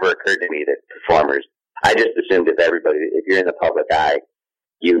 it never occurred to me that performers, I just assumed if you're in the public eye,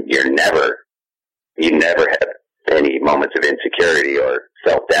 you never have any moments of insecurity or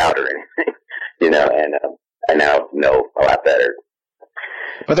self-doubt or anything, and I now know a lot better.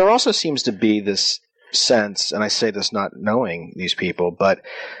 But there also seems to be this sense, and I say this not knowing these people, but,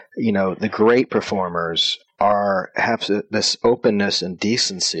 the great performers have this openness and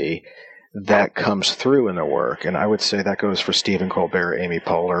decency that comes through in their work. And I would say that goes for Stephen Colbert, Amy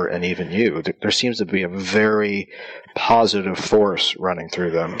Poehler, and even you. There seems to be a very positive force running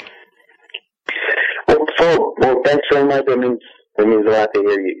through them. Well, thanks very much. It means a lot to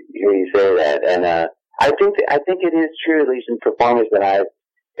hear you say that. And I think it is true, at least in performers that I've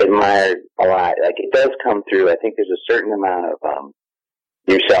admired a lot. Like, it does come through. I think there's a certain amount of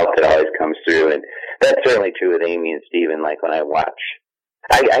yourself that always comes through, and that's certainly true with Amy and Stephen. Like, when I watch,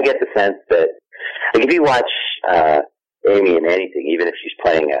 I get the sense that, like, if you watch Amy in anything, even if she's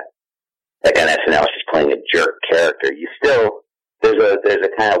playing on SNL, she's playing a jerk character, you still there's a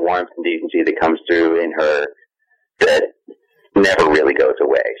kind of warmth and decency that comes through in her that never really goes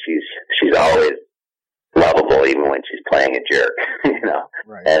away. She's always lovable, even when she's playing a jerk,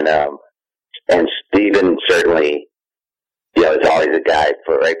 Right. And Stephen certainly, is always a guy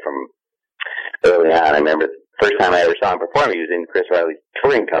right from early on. I remember the first time I ever saw him perform, he was in Chris Riley's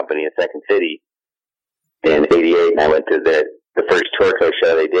touring company at Second City in '88, and I went to the first Tourco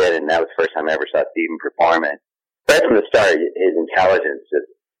show they did, and that was the first time I ever saw Stephen perform. And right from the start, his intelligence just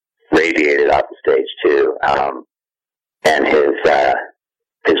radiated off the stage too, and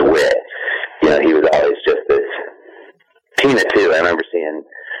his wit. He was always just this. Tina too. I remember seeing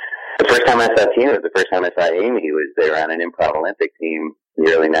the first time I saw Tina. The first time I saw Amy they were on an improv Olympic team in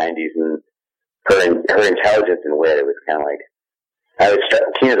the early '90s, and her intelligence and wit. It was kind of like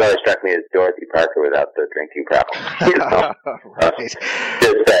Tina's always struck me as Dorothy Parker without the drinking problem. Right.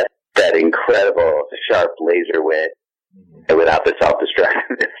 Just that incredible, sharp laser wit, and without the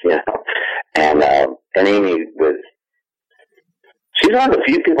self-destructiveness, And Amy she's one of the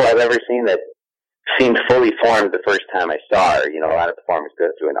few people I've ever seen that seemed fully formed the first time I saw her. A lot of performers go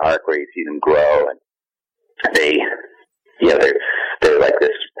through an arc where you see them grow, and they're like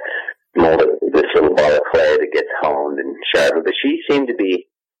this mold, this little ball of clay that gets honed and sharpened. But she seemed to be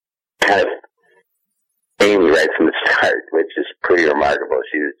kind of Amy right from the start, which is pretty remarkable.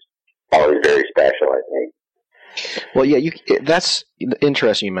 She was always very special, I think. Well, yeah, that's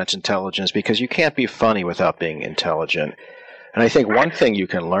interesting you mentioned intelligence, because you can't be funny without being intelligent. And I think one thing you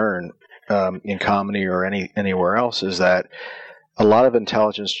can learn in comedy or anywhere else is that a lot of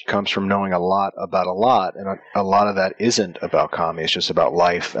intelligence comes from knowing a lot about a lot, and a lot of that isn't about comedy. It's just about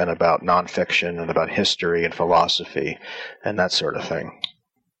life and about nonfiction and about history and philosophy and that sort of thing.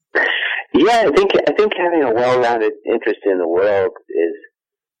 Yeah, I think having a well-rounded interest in the world is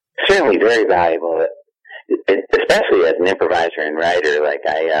certainly very valuable, especially as an improviser and writer. Like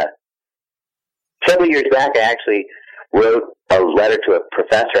several years back, I actually wrote a letter to a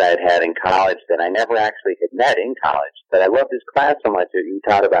professor I had in college that I never actually had met in college. But I loved his class so much that he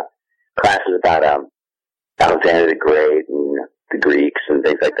taught about classes about Alexander the Great and the Greeks and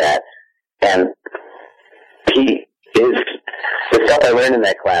things like that. And the stuff I learned in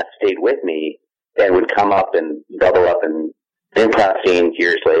that class stayed with me and would come up and double up in improv scenes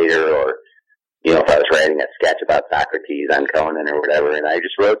years later, or if I was writing a sketch about Socrates on Conan or whatever. And I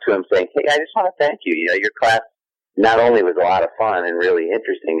just wrote to him saying, "Hey, I just want to thank you. Your class not only was a lot of fun and really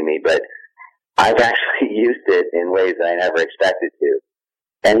interesting to me, but I've actually used it in ways that I never expected to."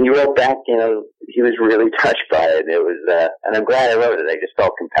 And he wrote back, he was really touched by it. It was, and I'm glad I wrote it. I just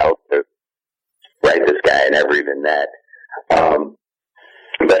felt compelled to write this guy I never even met.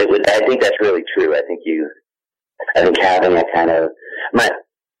 But I think that's really true. I think having a kind of, my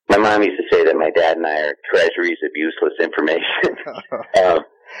mom used to say that my dad and I are treasuries of useless information.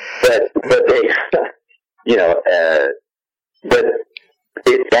 But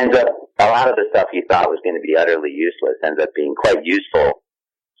it ends up, a lot of the stuff you thought was going to be utterly useless ends up being quite useful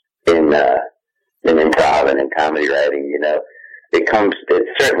in improv and in comedy writing.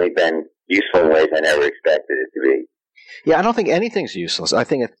 It's certainly been useful in ways I never expected it to be. Yeah, I don't think anything's useless. I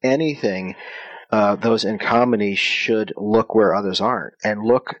think if anything, those in comedy should look where others aren't and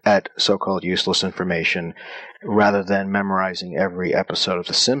look at so-called useless information rather than memorizing every episode of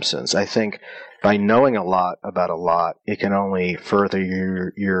The Simpsons. I think by knowing a lot about a lot, it can only further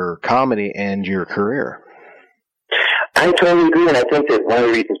your comedy and your career. I totally agree, and I think that one of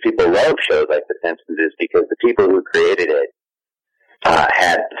the reasons people love shows like The Simpsons is because the people who created it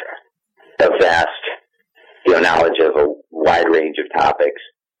had a vast, knowledge of a wide range of topics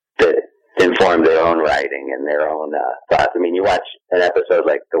that informed their own writing and their own thoughts. I mean, you watch an episode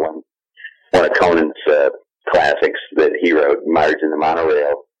like one of Conan's classics that he wrote, Marge and the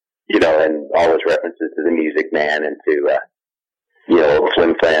Monorail, and all his references to the Music Man and to, old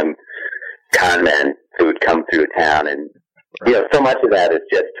Flim Flam con men who would come through town. And, so much of that is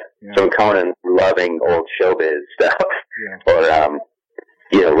just some Conan loving old showbiz stuff or,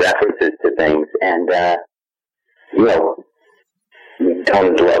 references to things. And,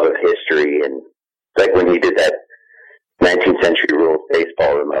 Conan's love of history, and like when he did that 19th Century Rules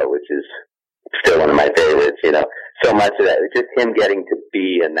baseball remote, which is still one of my favorites, so much of that, it's just him getting to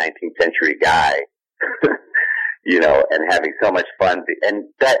be a 19th century guy, and having so much fun. And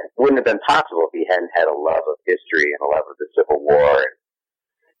that wouldn't have been possible if he hadn't had a love of history and a love of the Civil War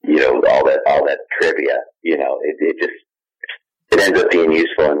and, all that trivia, it ends up being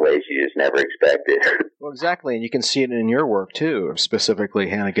useful in ways you just never expected. Well, exactly, and you can see it in your work, too, specifically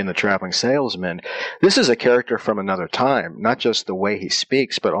Hannigan the Traveling Salesman. This is a character from another time, not just the way he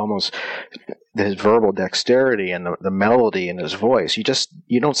speaks, but almost his verbal dexterity and the melody in his voice. You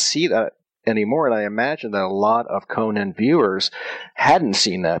don't see that anymore, and I imagine that a lot of Conan viewers hadn't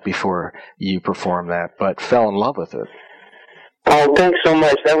seen that before you performed that, but fell in love with it. Oh, thanks so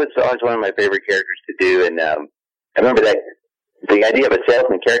much. That was always one of my favorite characters to do, and I remember that the idea of a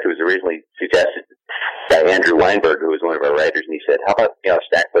salesman character was originally suggested by Andrew Weinberg, who was one of our writers, and he said, how about,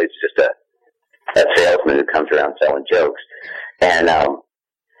 Stack Blade's just a salesman who comes around selling jokes. And I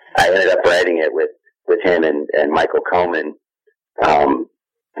ended up writing it with him and Michael Coman. I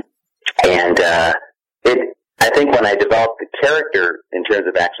think when I developed the character in terms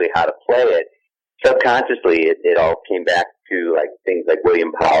of actually how to play it, subconsciously it all came back to like things like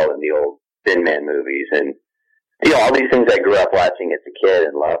William Powell and the old Thin Man movies and all these things I grew up watching as a kid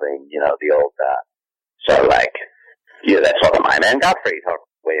and loving, the old, sort of like, that's what the My Man Godfrey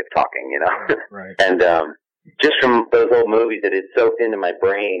way of talking, Right. And, just from those old movies that it soaked into my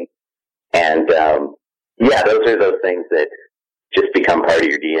brain. And, those are those things that just become part of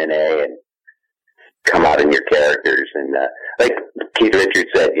your DNA and come out in your characters. And, like Keith Richards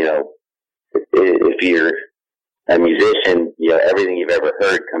said, if you're a musician, everything you've ever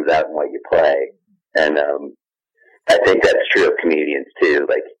heard comes out in what you play. And, I think that's true of comedians too.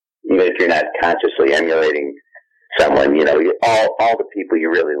 Like, even if you're not consciously emulating someone, all the people you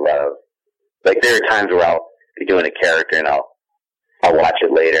really love. Like, there are times where I'll be doing a character and I'll watch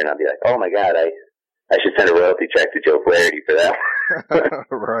it later and I'll be like, oh my God, I should send a royalty check to Joe Flaherty for that.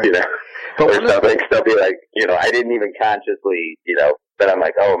 Right. Or something. They'll be like, I didn't even consciously, but I'm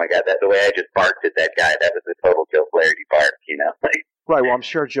like, oh my God, the way I just barked at that guy, that was a total Joe Flaherty bark, like. Right, well, I'm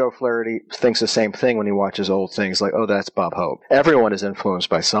sure Joe Flaherty thinks the same thing when he watches old things like, oh, that's Bob Hope. Everyone is influenced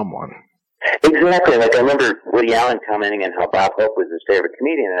by someone. Exactly. Like, I remember Woody Allen commenting on how Bob Hope was his favorite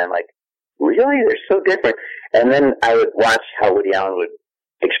comedian, and I'm like, really? They're so different. And then I would watch how Woody Allen would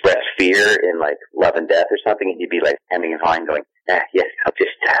express fear in, like, Love and Death or something, and he'd be, like, hemming and hawing, going, yes, I'll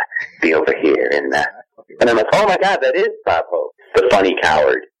just be over here. And I'm like, oh, my God, that is Bob Hope, the funny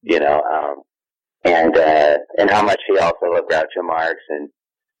coward, and how much he also loved Groucho Marx. And,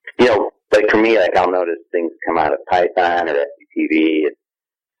 like for me, like I'll notice things come out of Python or SCTV.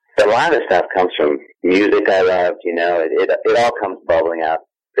 But a lot of stuff comes from music I loved, it all comes bubbling out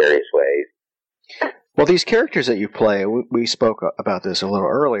various ways. Well, these characters that you play, we spoke about this a little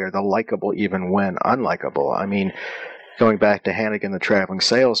earlier, the likable even when unlikable. I mean, going back to Hannigan the Traveling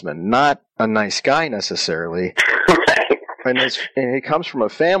Salesman, not a nice guy necessarily. And he comes from a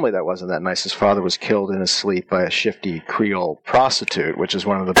family that wasn't that nice. His father was killed in his sleep by a shifty Creole prostitute, which is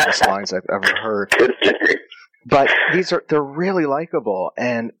one of the best lines I've ever heard. But they're really likable,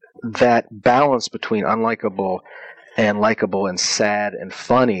 and that balance between unlikable and likable and sad and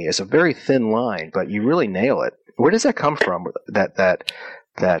funny is a very thin line, but you really nail it. Where does that come from? That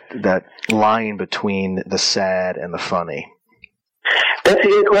line between the sad and the funny? That's a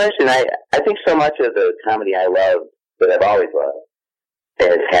good question. I think so much of the comedy I love, that I've always loved,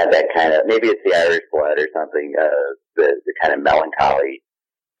 has had that kind of, maybe it's the Irish blood or something, the kind of melancholy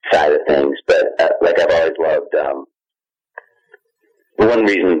side of things, but like I've always loved one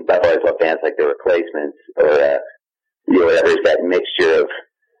reason I've always loved bands like The Replacements or whatever is that mixture of,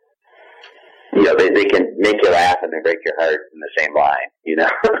 they can make you laugh and they break your heart in the same line,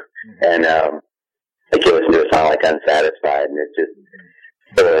 and like you listen to a song like Unsatisfied, and it's just,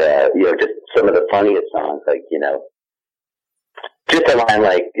 just some of the funniest songs, like, just a line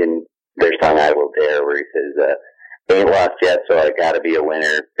like in their song I Will Dare, where he says, ain't lost yet, so I gotta be a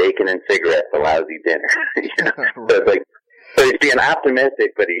winner. Bacon and cigarettes, a lousy dinner. So it's like, so he's being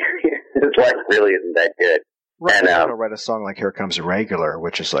optimistic, but his life really isn't that good. Right, and to write a song like Here Comes a Regular,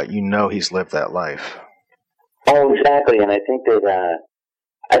 which is like, he's lived that life. Oh, exactly, and I think that,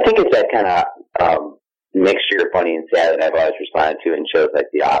 it's that kind of mixture of funny and sad that I've always responded to in shows like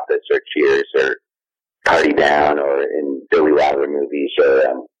The Office or Cheers or Party Down or in Billy Wilder movies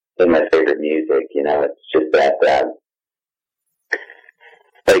or in my favorite music, it's just that,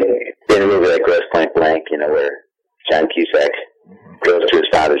 like in a movie like Grosse Pointe Blank, where John Cusack goes to his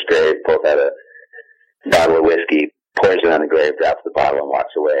father's grave, pulls out a bottle of whiskey, pours it on the grave, drops the bottle, and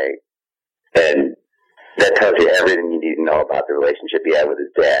walks away. And that tells you everything you need to know about the relationship he had with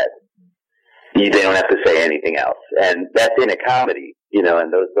his dad. They don't have to say anything else. And that's in a comedy, and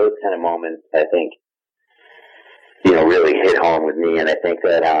those kind of moments, I think, really hit home with me. And I think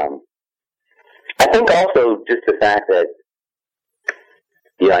that, I think also just the fact that,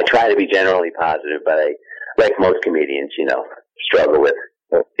 I try to be generally positive, but I, like most comedians, struggle with,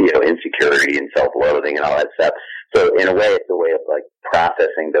 insecurity and self-loathing and all that stuff. So in a way, it's a way of like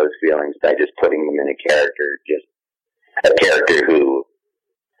processing those feelings by just putting them in a character who,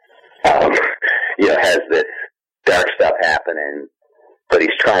 has this dark stuff happening, but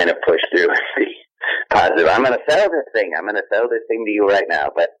he's trying to push through and be positive. I'm going to sell this thing. I'm going to sell this thing to you right now.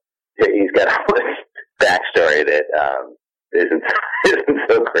 But he's got all this backstory that isn't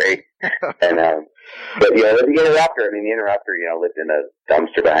so great. And but the Interrupter. The Interrupter, lived in a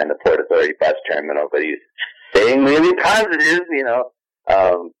dumpster behind the Port Authority bus terminal, but he's staying really positive.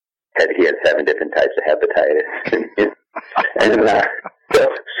 He had 7 different types of hepatitis, and so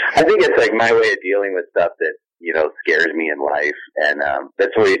I think it's like my way of dealing with stuff that scares me in life, and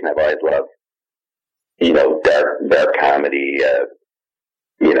that's the reason I've always loved dark comedy.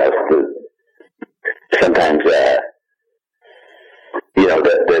 Sometimes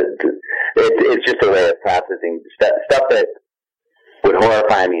it's just a way of processing stuff that would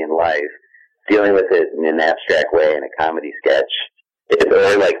horrify me in life, dealing with it in an abstract way in a comedy sketch.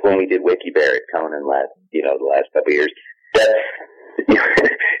 Or like when we did Wiki Bear at Conan the last couple of years. That's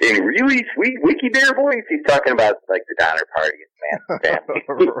in really sweet Wiki Bear voice. He's talking about like the Donner Party and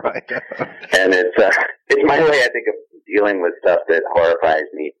family. Right. And it's my way, I think, of dealing with stuff that horrifies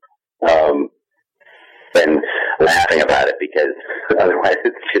me, and laughing about it, because otherwise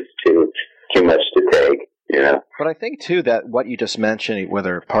it's just too much to take. But I think, too, that what you just mentioned,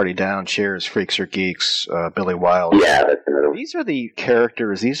 whether Party Down, Cheers, Freaks or Geeks, Billy Wilder. Yeah, that's another one. These are the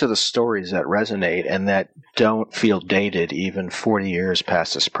characters, these are the stories that resonate and that don't feel dated even 40 years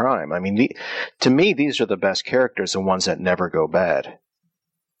past its prime. To me, these are the best characters, the ones that never go bad.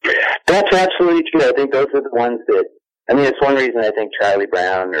 That's absolutely true. I think those are the ones that, it's one reason I think Charlie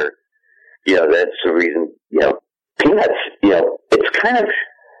Brown or, that's the reason, Peanuts, it's kind of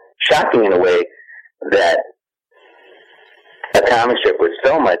shocking in a way that a comic strip with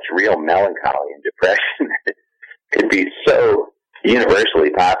so much real melancholy and depression could be so universally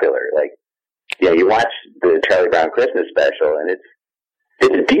popular. Like, you watch the Charlie Brown Christmas special, and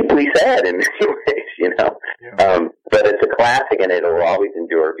it's deeply sad in many ways, Yeah. But it's a classic, and it'll always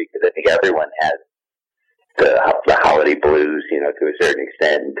endure, because I think everyone has the holiday blues, to a certain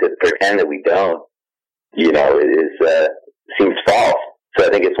extent. And to pretend that we don't, seems false. So I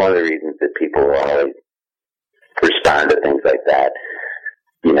think it's one of the reasons that people will always respond to things like that,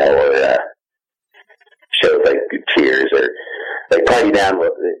 or shows like Cheers or like Party Down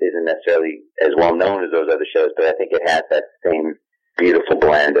isn't necessarily as well known as those other shows, but I think it has that same beautiful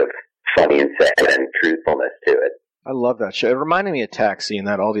blend of funny and sad and truthfulness to it. I love that show. It reminded me of Taxi, in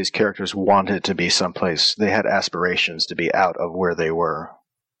that all these characters wanted to be someplace. They had aspirations to be out of where they were.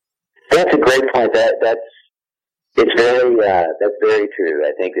 That's a great point. It's very true.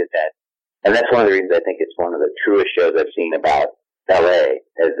 I think and that's one of the reasons I think it's one of the truest shows I've seen about LA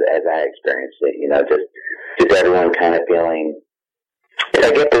as I experienced it. Just everyone kind of feeling, if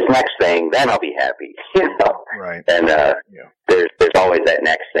I get this next thing, then I'll be happy, Right. And there's always that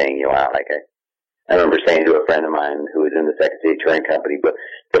next thing, Like I remember saying to a friend of mine who was in the Second City Touring Company, but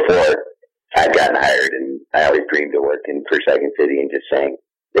before I'd gotten hired, and I always dreamed of working for Second City, and just saying,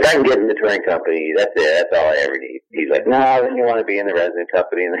 if I can get in the touring company, that's it. That's all I ever need. He's like, no, then you want to be in the resident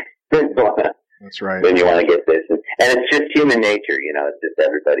company, and then you want to, that's right. Then you want to get this, And it's just human nature, it's just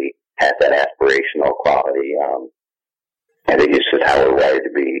everybody has that aspirational quality. I think it's just how we're wired to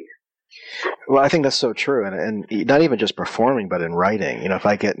be. Well, I think that's so true, and not even just performing, but in writing. If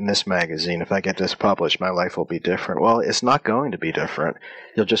I get in this magazine, if I get this published, my life will be different. Well, it's not going to be different.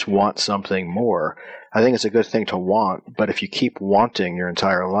 You'll just want something more. I think it's a good thing to want, but if you keep wanting your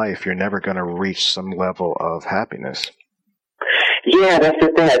entire life, you're never going to reach some level of happiness. Yeah, that's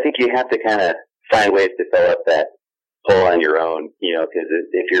the thing. I think you have to kind of find ways to fill up that hole on your own, because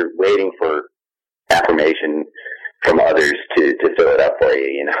if you're waiting for affirmation from others to fill it up for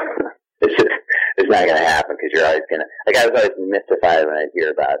you, it's not going to happen, because you're always going to, I was always mystified when I hear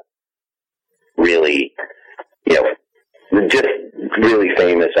about really, just really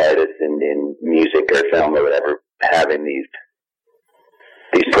famous artists in music or film or whatever having these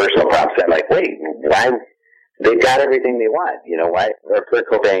personal problems. I'm like, wait, why? They've got everything they want, why? Or Kurt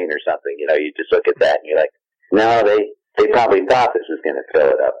Cobain or something, you just look at that and you're like, no, they probably thought this was going to fill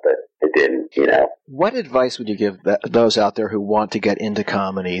it up, but it didn't, What advice would you give those out there who want to get into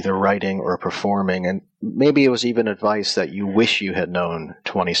comedy, either writing or performing, and maybe it was even advice that you wish you had known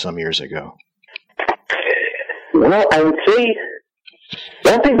 20-some years ago? Well, I would say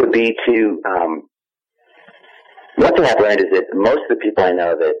one thing would be to, one thing I've learned is that most of the people I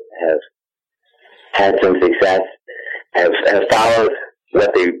know that have had some success have followed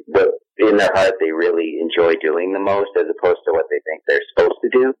what in their heart they really enjoy doing the most, as opposed to what they think they're supposed to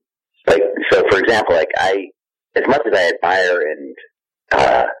do. Like, so for example, as much as I admire and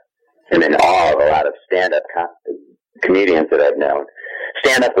am in awe of a lot of stand-up comedians that I've known,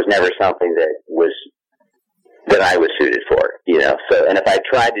 stand-up was never something that I was suited for, So, and if I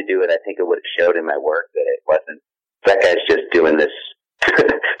tried to do it, I think it would have showed in my work that it wasn't. That guy's just doing this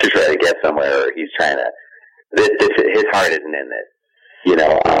to try to get somewhere, or he's trying to. His heart isn't in this,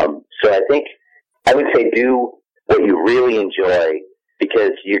 So I think I would say do what you really enjoy,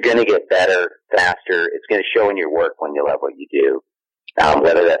 because you're going to get better faster. It's going to show in your work when you love what you do,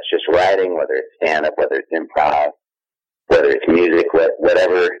 whether that's just writing, whether it's stand-up, whether it's improv, whether it's music,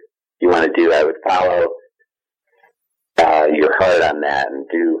 whatever you want to do. I would follow your heart on that and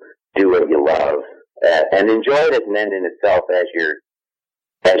do what you love, and enjoy it as an end in itself as you're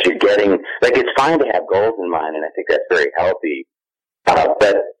getting, it's fine to have goals in mind, and I think that's very healthy,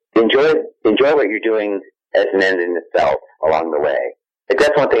 but enjoy what you're doing as an end in itself along the way.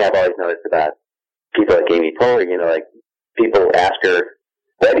 That's one thing I've always noticed about people like Amy Poehler, people ask her,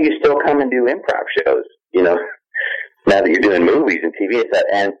 why do you still come and do improv shows, now that you're doing movies and TV and stuff,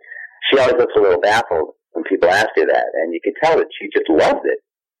 and she always looks a little baffled when people ask her that, and you can tell that she just loves it,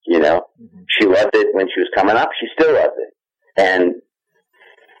 She loved it when she was coming up, she still loves it, and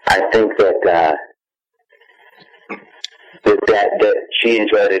I think that she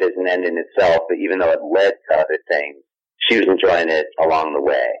enjoyed it as an end in itself, but even though it led to other things, she was enjoying it along the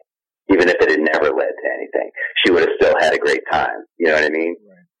way. Even if it had never led to anything, she would have still had a great time. You know what I mean?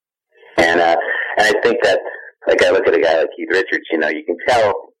 Right. And I think that, I look at a guy like Keith Richards, you can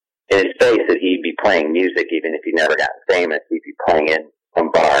tell in his face that he'd be playing music even if he never got famous. He'd be playing in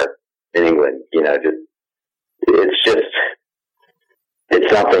some bar in England,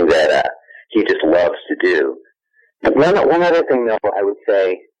 it's something that he just loves to do. But one other thing, though, I would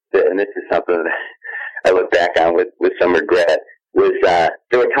say, and this is something that I look back on with some regret, was there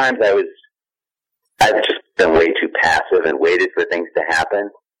were times I've just been way too passive and waited for things to happen.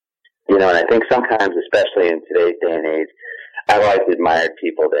 And I think sometimes, especially in today's day and age, I've always admired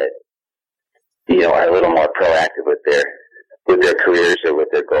people that, are a little more proactive with their careers or with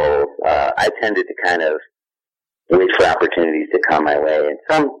their goals. I tended to kind of wait for opportunities to come my way, and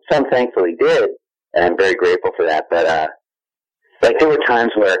some thankfully did, and I'm very grateful for that. But there were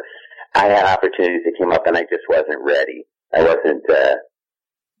times where I had opportunities that came up and I just wasn't ready. I wasn't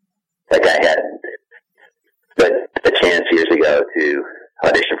I had a chance years ago to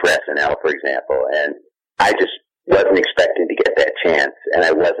audition for SNL, for example, and I just wasn't expecting to get that chance, and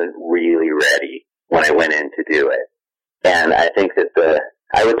I wasn't really ready when I went in to do it. And I think that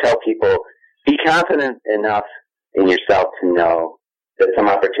I would tell people, be confident enough in yourself to know that some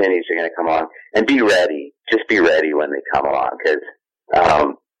opportunities are going to come along, and be ready. Just be ready when they come along, because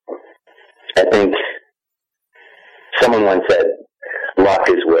I think someone once said, luck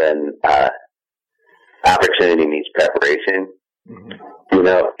is when opportunity meets preparation. Mm-hmm.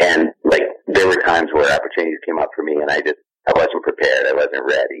 And there were times where opportunities came up for me, and I wasn't prepared. I wasn't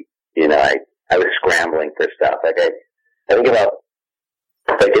ready. I was scrambling for stuff. I think about,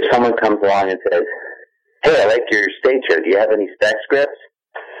 if someone comes along and says, hey, I like your stage show. Do you have any spec scripts?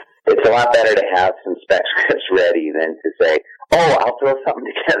 It's a lot better to have some spec scripts ready than to say, oh, I'll throw something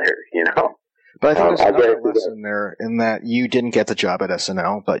together, But I think there's another lesson there in that you didn't get the job at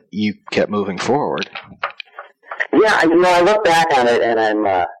SNL, but you kept moving forward. Yeah, I look back on it and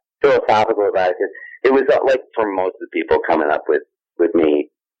I'm philosophical about it, because it was like for most of the people coming up with me,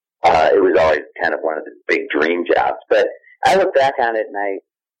 it was always kind of one of the big dream jobs. But I look back on it and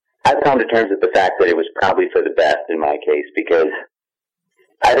I've come to terms with the fact that it was probably for the best in my case, because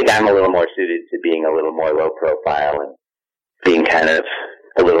I think I'm a little more suited to being a little more low profile and being kind of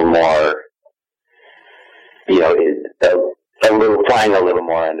a little more, flying a little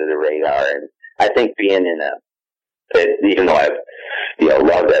more under the radar. And I think being even though I've,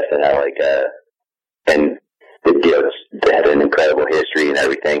 loved SNL, and it had an incredible history and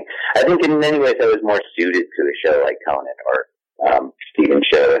everything, I think in many ways I was more suited to a show like Conan or Stephen's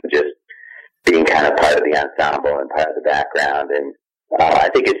show, and just being kind of part of the ensemble and part of the background. And I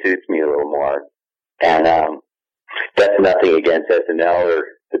think it suits me a little more. And that's nothing against SNL or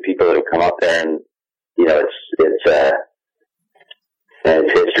the people that have come up there, and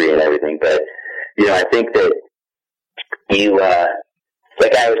it's history and everything. But I think that I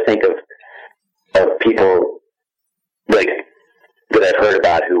always think of people like that I've heard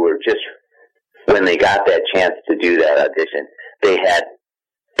about who were just, when they got that chance to do that audition, they had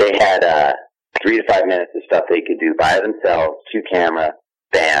 3 to 5 minutes of stuff they could do by themselves, to camera,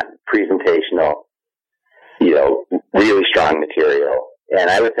 bam, presentational, really strong material. And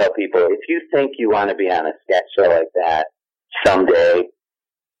I would tell people, if you think you want to be on a sketch show like that someday,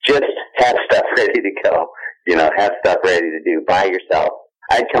 just have stuff ready to go. Have stuff ready to do by yourself.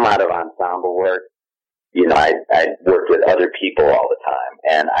 I'd come out of ensemble work. I'd worked with other people all the time,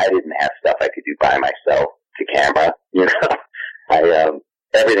 and I didn't have stuff I could do by myself to camera.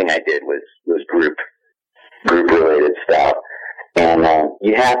 Everything I did was group related stuff. And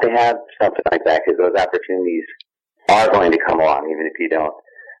you have to have something like that, because those opportunities are going to come along, even if you don't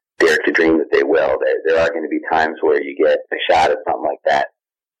dare to dream that they will. There are going to be times where you get a shot at something like that.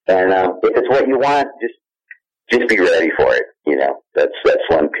 And if it's what you want, just be ready for it. That's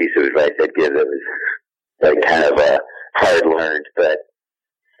one piece of advice I'd give that was like kind of hard learned. But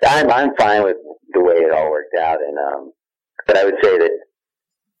I'm fine with the way it all worked out. And but I would say that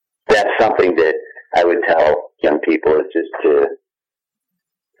that's something that I would tell young people, is just to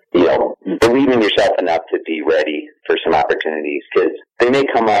believe in yourself enough to be ready for some opportunities, because they may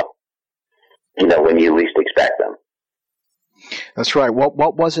come up, when you least expect them. That's right.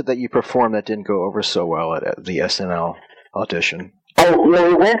 What was it that you performed that didn't go over so well at the SNL audition? Oh,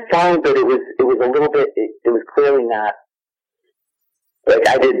 it went fine, but it was a little bit. It was clearly not like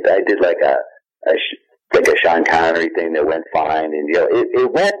I did like a Sean Connery thing that went fine, and it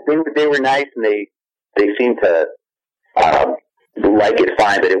went. They were nice, and they seemed to like it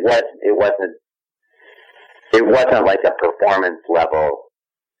fine, but it wasn't like a performance level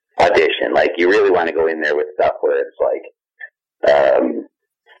audition. Like, you really want to go in there with stuff where it's like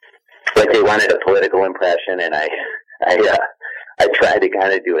they wanted a political impression, and I tried to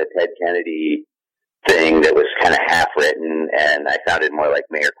kind of do a Ted Kennedy thing that was kind of half written, and I sounded more like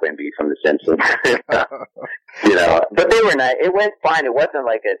Mayor Quimby from The Simpsons. But they were nice. It went fine. It wasn't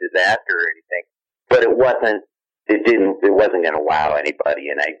like a disaster or anything, but it wasn't going to wow anybody,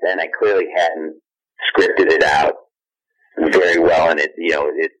 and I clearly hadn't scripted it out very well, and it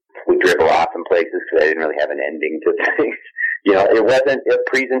would dribble off in places because I didn't really have an ending to things. It wasn't a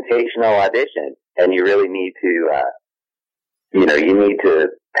presentational audition, and you really need to, you need to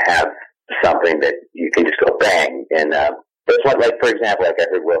have something that you can just go bang. And that's what, like, for example, like I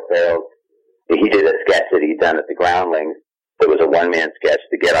heard Will Ferrell, he did a sketch that he'd done at the Groundlings. It was a one-man sketch,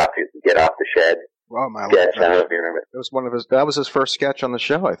 to get off the shed. Oh, my sketch. I don't know if you remember. It was that was his first sketch on the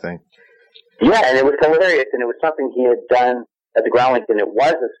show, I think. Yeah, and it was hilarious, and it was something he had done at the Groundlings, and it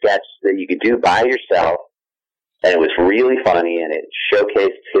was a sketch that you could do by yourself, and it was really funny, and it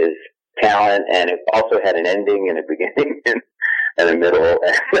showcased his talent, and it also had an ending and a beginning and a middle,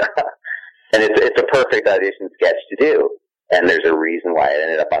 and it's a perfect audition sketch to do, and there's a reason why it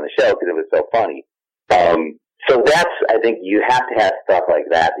ended up on the show, because it was so funny. So I think you have to have stuff like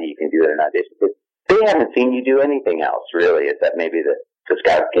that you can do at an audition. But they haven't seen you do anything else, really, except maybe the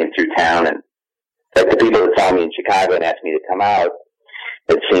scouts came through town, and like the people that saw me in Chicago and asked me to come out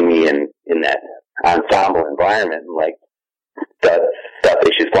had seen me in that ensemble environment, and like thought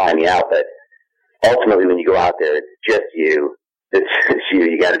they should fly me out. But ultimately, when you go out there, it's just you. It's you.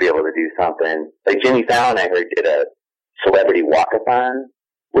 You got to be able to do something. Like Jimmy Fallon, I heard, did a celebrity walkathon,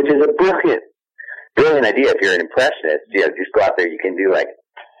 which is a brilliant idea if you're an impressionist. Just go out there. You can do like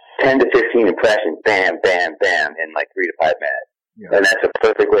 10 to 15 impressions, bam, bam, bam, in like 3 to 5 minutes. Yeah. And that's a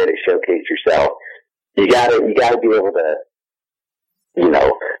perfect way to showcase yourself. You gotta be able to,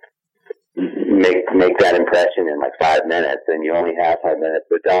 make that impression in like 5 minutes, and you only have 5 minutes,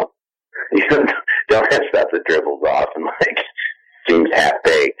 but don't have stuff that dribbles off and like seems half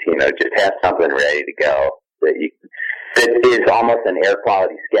baked. You know, just have something ready to go that is almost an air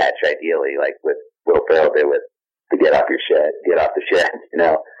quality sketch, ideally, like with Will Ferrell did with the Get Off the Shed. You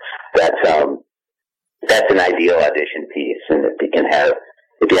know, that's an ideal audition piece, and if you have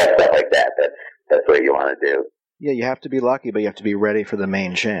stuff like that, that's what you want to do. Yeah, you have to be lucky, but you have to be ready for the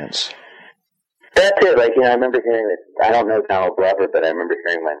main chance. That's it. Like, you know, I remember hearing that. I don't know Donald Glover, but I remember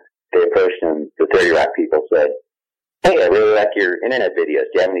hearing when they approached him, the 30 Rock people said, "Hey, I really like your internet videos.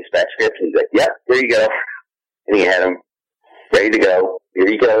 Do you have any spec scripts?" And he's like, "Yeah, here you go." And he had them ready to go. Here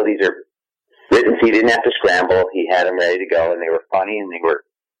you go. These are written, so he didn't have to scramble. He had them ready to go, and they were funny, and they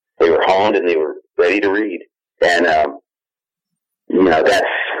were honed, and they were ready to read. And you know,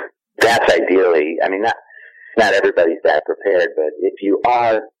 that's ideally. I mean, not everybody's that prepared, but if you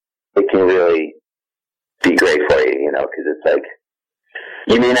are, it can really be great for you. You know, because it's like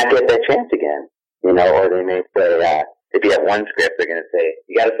you may not get that chance again. You know, or they may say, if you have one script, they're going to say,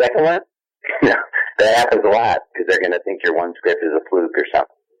 "You got a second one?" You know, that happens a lot because they're going to think your one script is a fluke or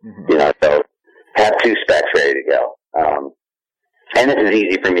something. Mm-hmm. You know, so have 2 specs ready to go. And this is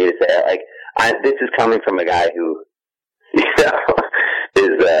easy for me to say. Like, this is coming from a guy who, you know,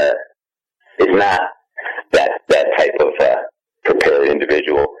 is not that type of prepared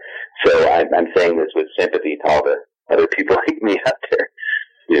individual. So I'm saying this with sympathy to all the other people like me out there.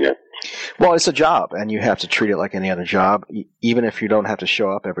 You know. Well, it's a job, and you have to treat it like any other job. Even if you don't have to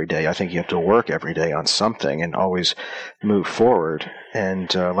show up every day, I think you have to work every day on something and always move forward.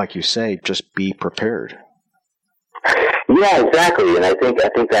 And like you say, just be prepared. Yeah, exactly. And I think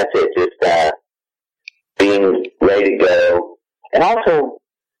that's it. Just being ready to go, and also,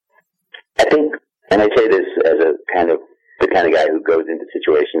 I think, and I say this as the kind of guy who goes into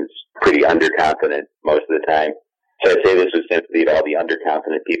situations pretty underconfident most of the time. So I say this with sympathy to all the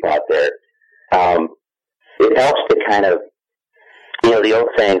underconfident people out there. It helps to kind of, you know, the old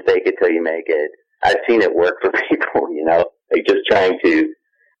saying, "Fake it till you make it." I've seen it work for people, you know, like just trying to,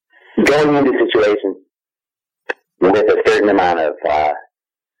 going into situations with a certain amount of,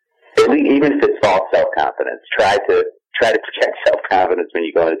 even if it's false self-confidence, try to project self-confidence when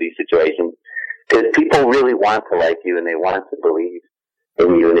you go into these situations. Because people really want to like you and they want to believe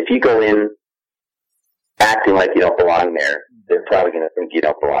in you. And if you go in acting like you don't belong there, they're probably going to think you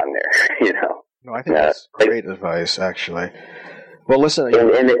don't belong there, you know. No, I think that's great advice, actually. Well, listen. Go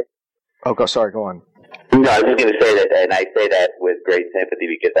on. No, I was just going to say that, and I say that with great sympathy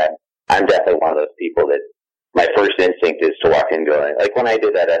because I'm definitely one of those people that my first instinct is to walk in going, like when I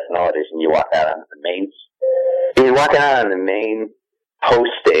did that SNL audition, you walk out on the main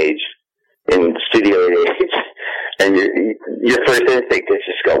host stage in Studio 88, and your first instinct is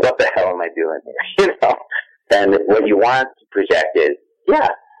just go, "What the hell am I doing here?" You know? And what you want to project is, yeah,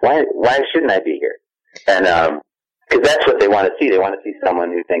 why shouldn't I be here? And because that's what they want to see. They want to see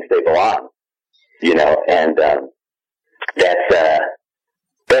someone who thinks they belong, you know. And that's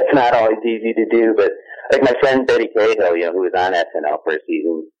not always easy to do. But like my friend Betty Cahill, you know, who was on SNL for a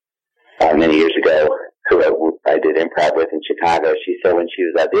season many years ago, who I did improv with in Chicago, she said when she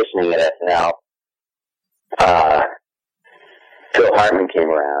was auditioning at SNL, Phil Hartman came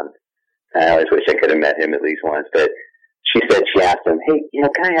around. I always wish I could have met him at least once, but she asked him, "Hey, you know,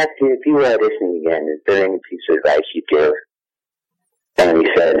 can I ask you, if you were auditioning again, is there any piece of advice you'd give?" And he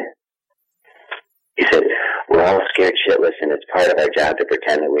said, "We're all scared shitless, and it's part of our job to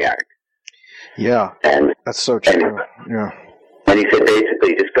pretend that we aren't." Yeah, and that's so true. Yeah. And he said,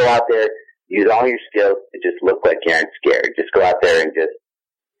 basically, just go out there, use all your skills to just look like you aren't scared. Just go out there and just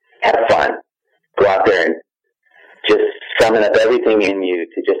have fun. Go out there and just summon up everything in you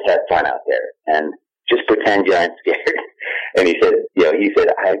to just have fun out there and just pretend you aren't scared. And he said,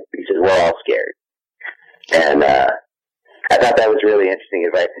 we're all scared. And I thought that was really interesting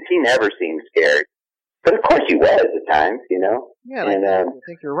advice. He never seemed scared, but of course he was at times, you know. Yeah, and I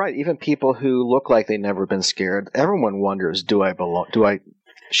think you're right. Even people who look like they've never been scared, everyone wonders, do I belong?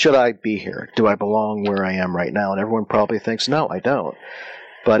 Should I be here? Do I belong where I am right now? And everyone probably thinks, no, I don't.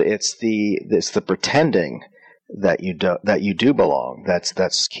 But it's the pretending that you do belong.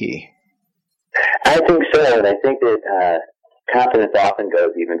 That's key. I think so, and I think that confidence often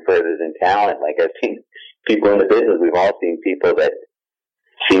goes even further than talent. Like I've seen people in the business, we've all seen people that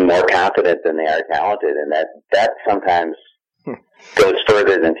seem more confident than they are talented, and that sometimes goes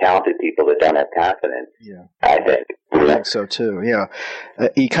further than talented people that don't have confidence. Yeah, I think. I think so too. Yeah,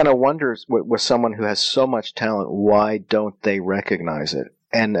 he kind of wonders with someone who has so much talent, why don't they recognize it?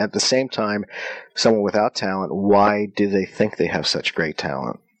 And at the same time, someone without talent, why do they think they have such great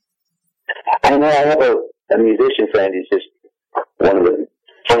talent? I know I have a musician friend who's just one of the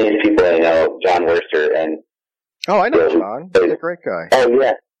funniest people I know, John Worster, and I know John. He's a great guy. Oh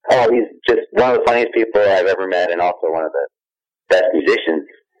yeah. Oh, he's just one of the funniest people I've ever met, and also one of the best musicians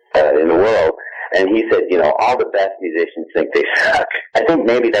in the world. And he said, all the best musicians think they suck. I think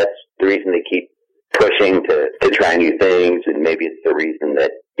maybe that's the reason they keep pushing to try new things, and maybe it's the reason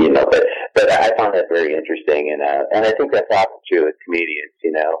that, but I found that very interesting, and I think that's often true with comedians,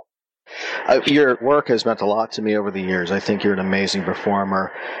 Your work has meant a lot to me over the years. I think you're an amazing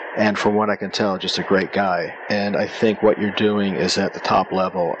performer, and from what I can tell, just a great guy. And I think what you're doing is at the top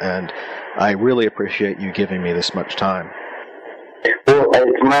level, and I really appreciate you giving me this much time. Well,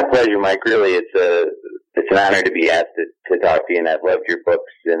 it's my pleasure, Mike. Really, it's an honor to be asked to talk to you, and I've loved your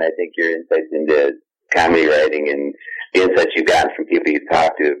books, and I think your insights into comedy writing and the insights you've gotten from people you've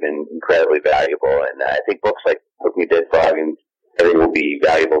talked to have been incredibly valuable. And I think books like Hook Me Dead Frog, and I think will be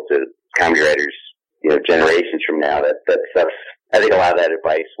valuable to comedy writers, generations from now. That stuff, I think a lot of that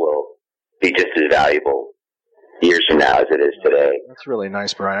advice will be just as valuable years from now as it is today. That's really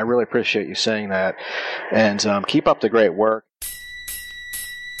nice, Brian. I really appreciate you saying that, and keep up the great work.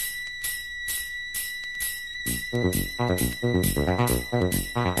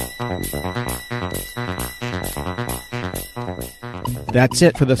 That's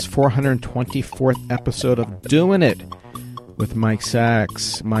it for this 424th episode of Doing It with Mike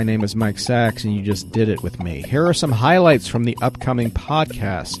Sachs. My name is Mike Sachs, and you just did it with me. Here are some highlights from the upcoming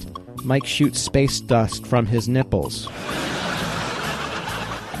podcast. Mike shoots space dust from his nipples.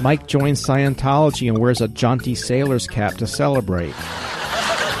 Mike joins Scientology and wears a jaunty sailor's cap to celebrate.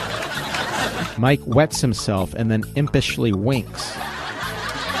 Mike wets himself and then impishly winks.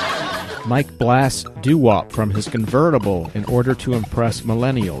 Mike blasts doo-wop from his convertible in order to impress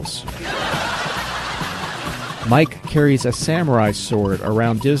millennials. Mike carries a samurai sword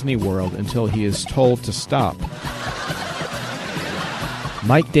around Disney World until he is told to stop.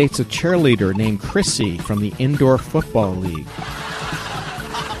 Mike dates a cheerleader named Chrissy from the Indoor Football League.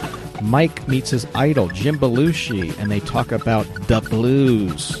 Mike meets his idol, Jim Belushi, and they talk about the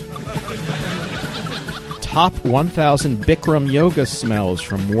blues. Top 1,000 Bikram yoga smells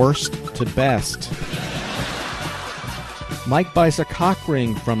from worst to best. Mike buys a cock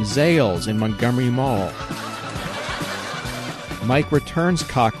ring from Zales in Montgomery Mall. Mike returns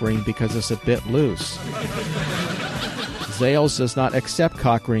cock ring because it's a bit loose. Zales does not accept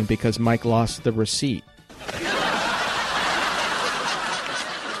cock ring because Mike lost the receipt.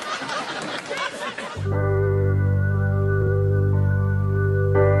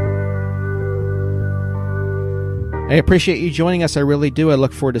 I appreciate you joining us. I really do. I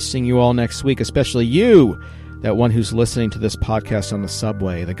look forward to seeing you all next week, especially you, that one who's listening to this podcast on the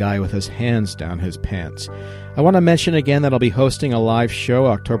subway, the guy with his hands down his pants. I want to mention again that I'll be hosting a live show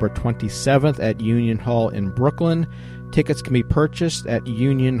October 27th at Union Hall in Brooklyn. Tickets can be purchased at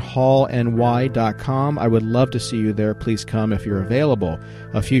unionhallny.com. I would love to see you there. Please come if you're available.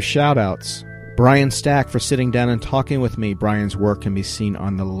 A few shout-outs. Brian Stack for sitting down and talking with me. Brian's work can be seen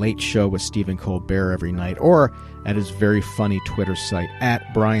on The Late Show with Stephen Colbert every night, or at his very funny Twitter site, at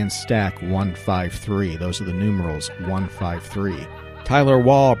BrianStack153. Those are the numerals, 153. Tyler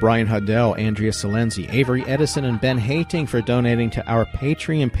Wall, Brian Huddell, Andrea Salenzi, Avery Edison, and Ben Hating for donating to our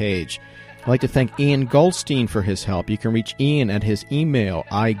Patreon page. I'd like to thank Ian Goldstein for his help. You can reach Ian at his email,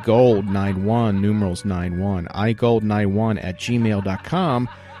 igold91, numerals 91, igold91@gmail.com,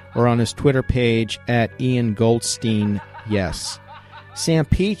 or on his Twitter page at Ian Goldstein, yes. Sam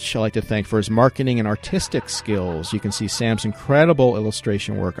Peach, I'd like to thank for his marketing and artistic skills. You can see Sam's incredible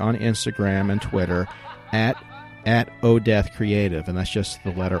illustration work on Instagram and Twitter at Odeath Creative, and that's just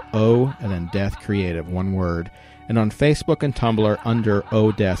the letter O and then Death Creative, one word. And on Facebook and Tumblr under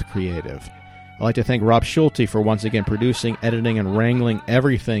Odeath Creative. I'd like to thank Rob Schulte for once again producing, editing, and wrangling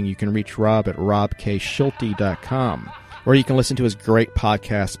everything. You can reach Rob at robkschulte.com. Or you can listen to his great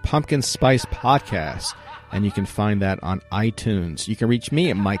podcast, Pumpkin Spice Podcast, and you can find that on iTunes. You can reach me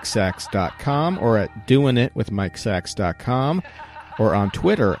at MikeSachs.com or at doingitwithMikeSachs.com or on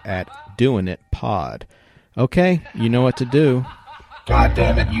Twitter at doingitpod. Okay, you know what to do. God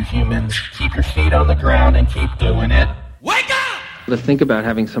damn it, you humans. Keep your feet on the ground and keep doing it. Wake up! To think about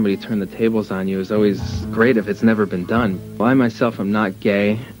having somebody turn the tables on you is always great if it's never been done. Well, I myself am not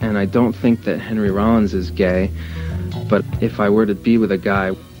gay, and I don't think that Henry Rollins is gay. But if I were to be with a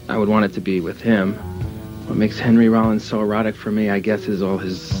guy, I would want it to be with him. What makes Henry Rollins so erotic for me, I guess, is all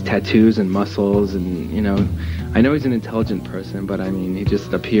his tattoos and muscles and, I know he's an intelligent person, but, he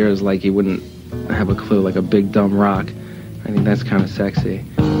just appears like he wouldn't have a clue, like a big dumb rock. I think that's kind of sexy.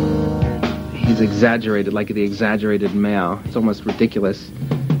 He's exaggerated, like the exaggerated male. It's almost ridiculous.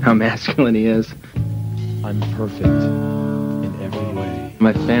 how masculine he is. I'm perfect in every way.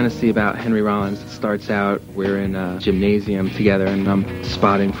 My fantasy about Henry Rollins starts out, we're in a gymnasium together, and I'm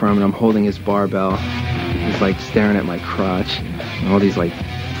spotting for him, and I'm holding his barbell. He's like staring at my crotch, and all these like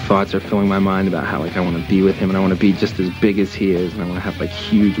thoughts are filling my mind about how like I want to be with him, and I want to be just as big as he is, and I want to have like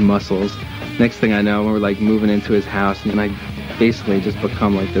huge muscles. Next thing I know, we're like moving into his house, and I basically just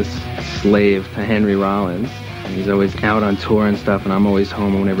become like this slave to Henry Rollins. And he's always out on tour and stuff, and I'm always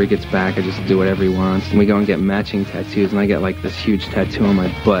home, and whenever he gets back, I just do whatever he wants. And we go and get matching tattoos, and I get like this huge tattoo on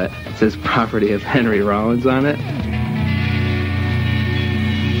my butt. It says property of Henry Rollins on it.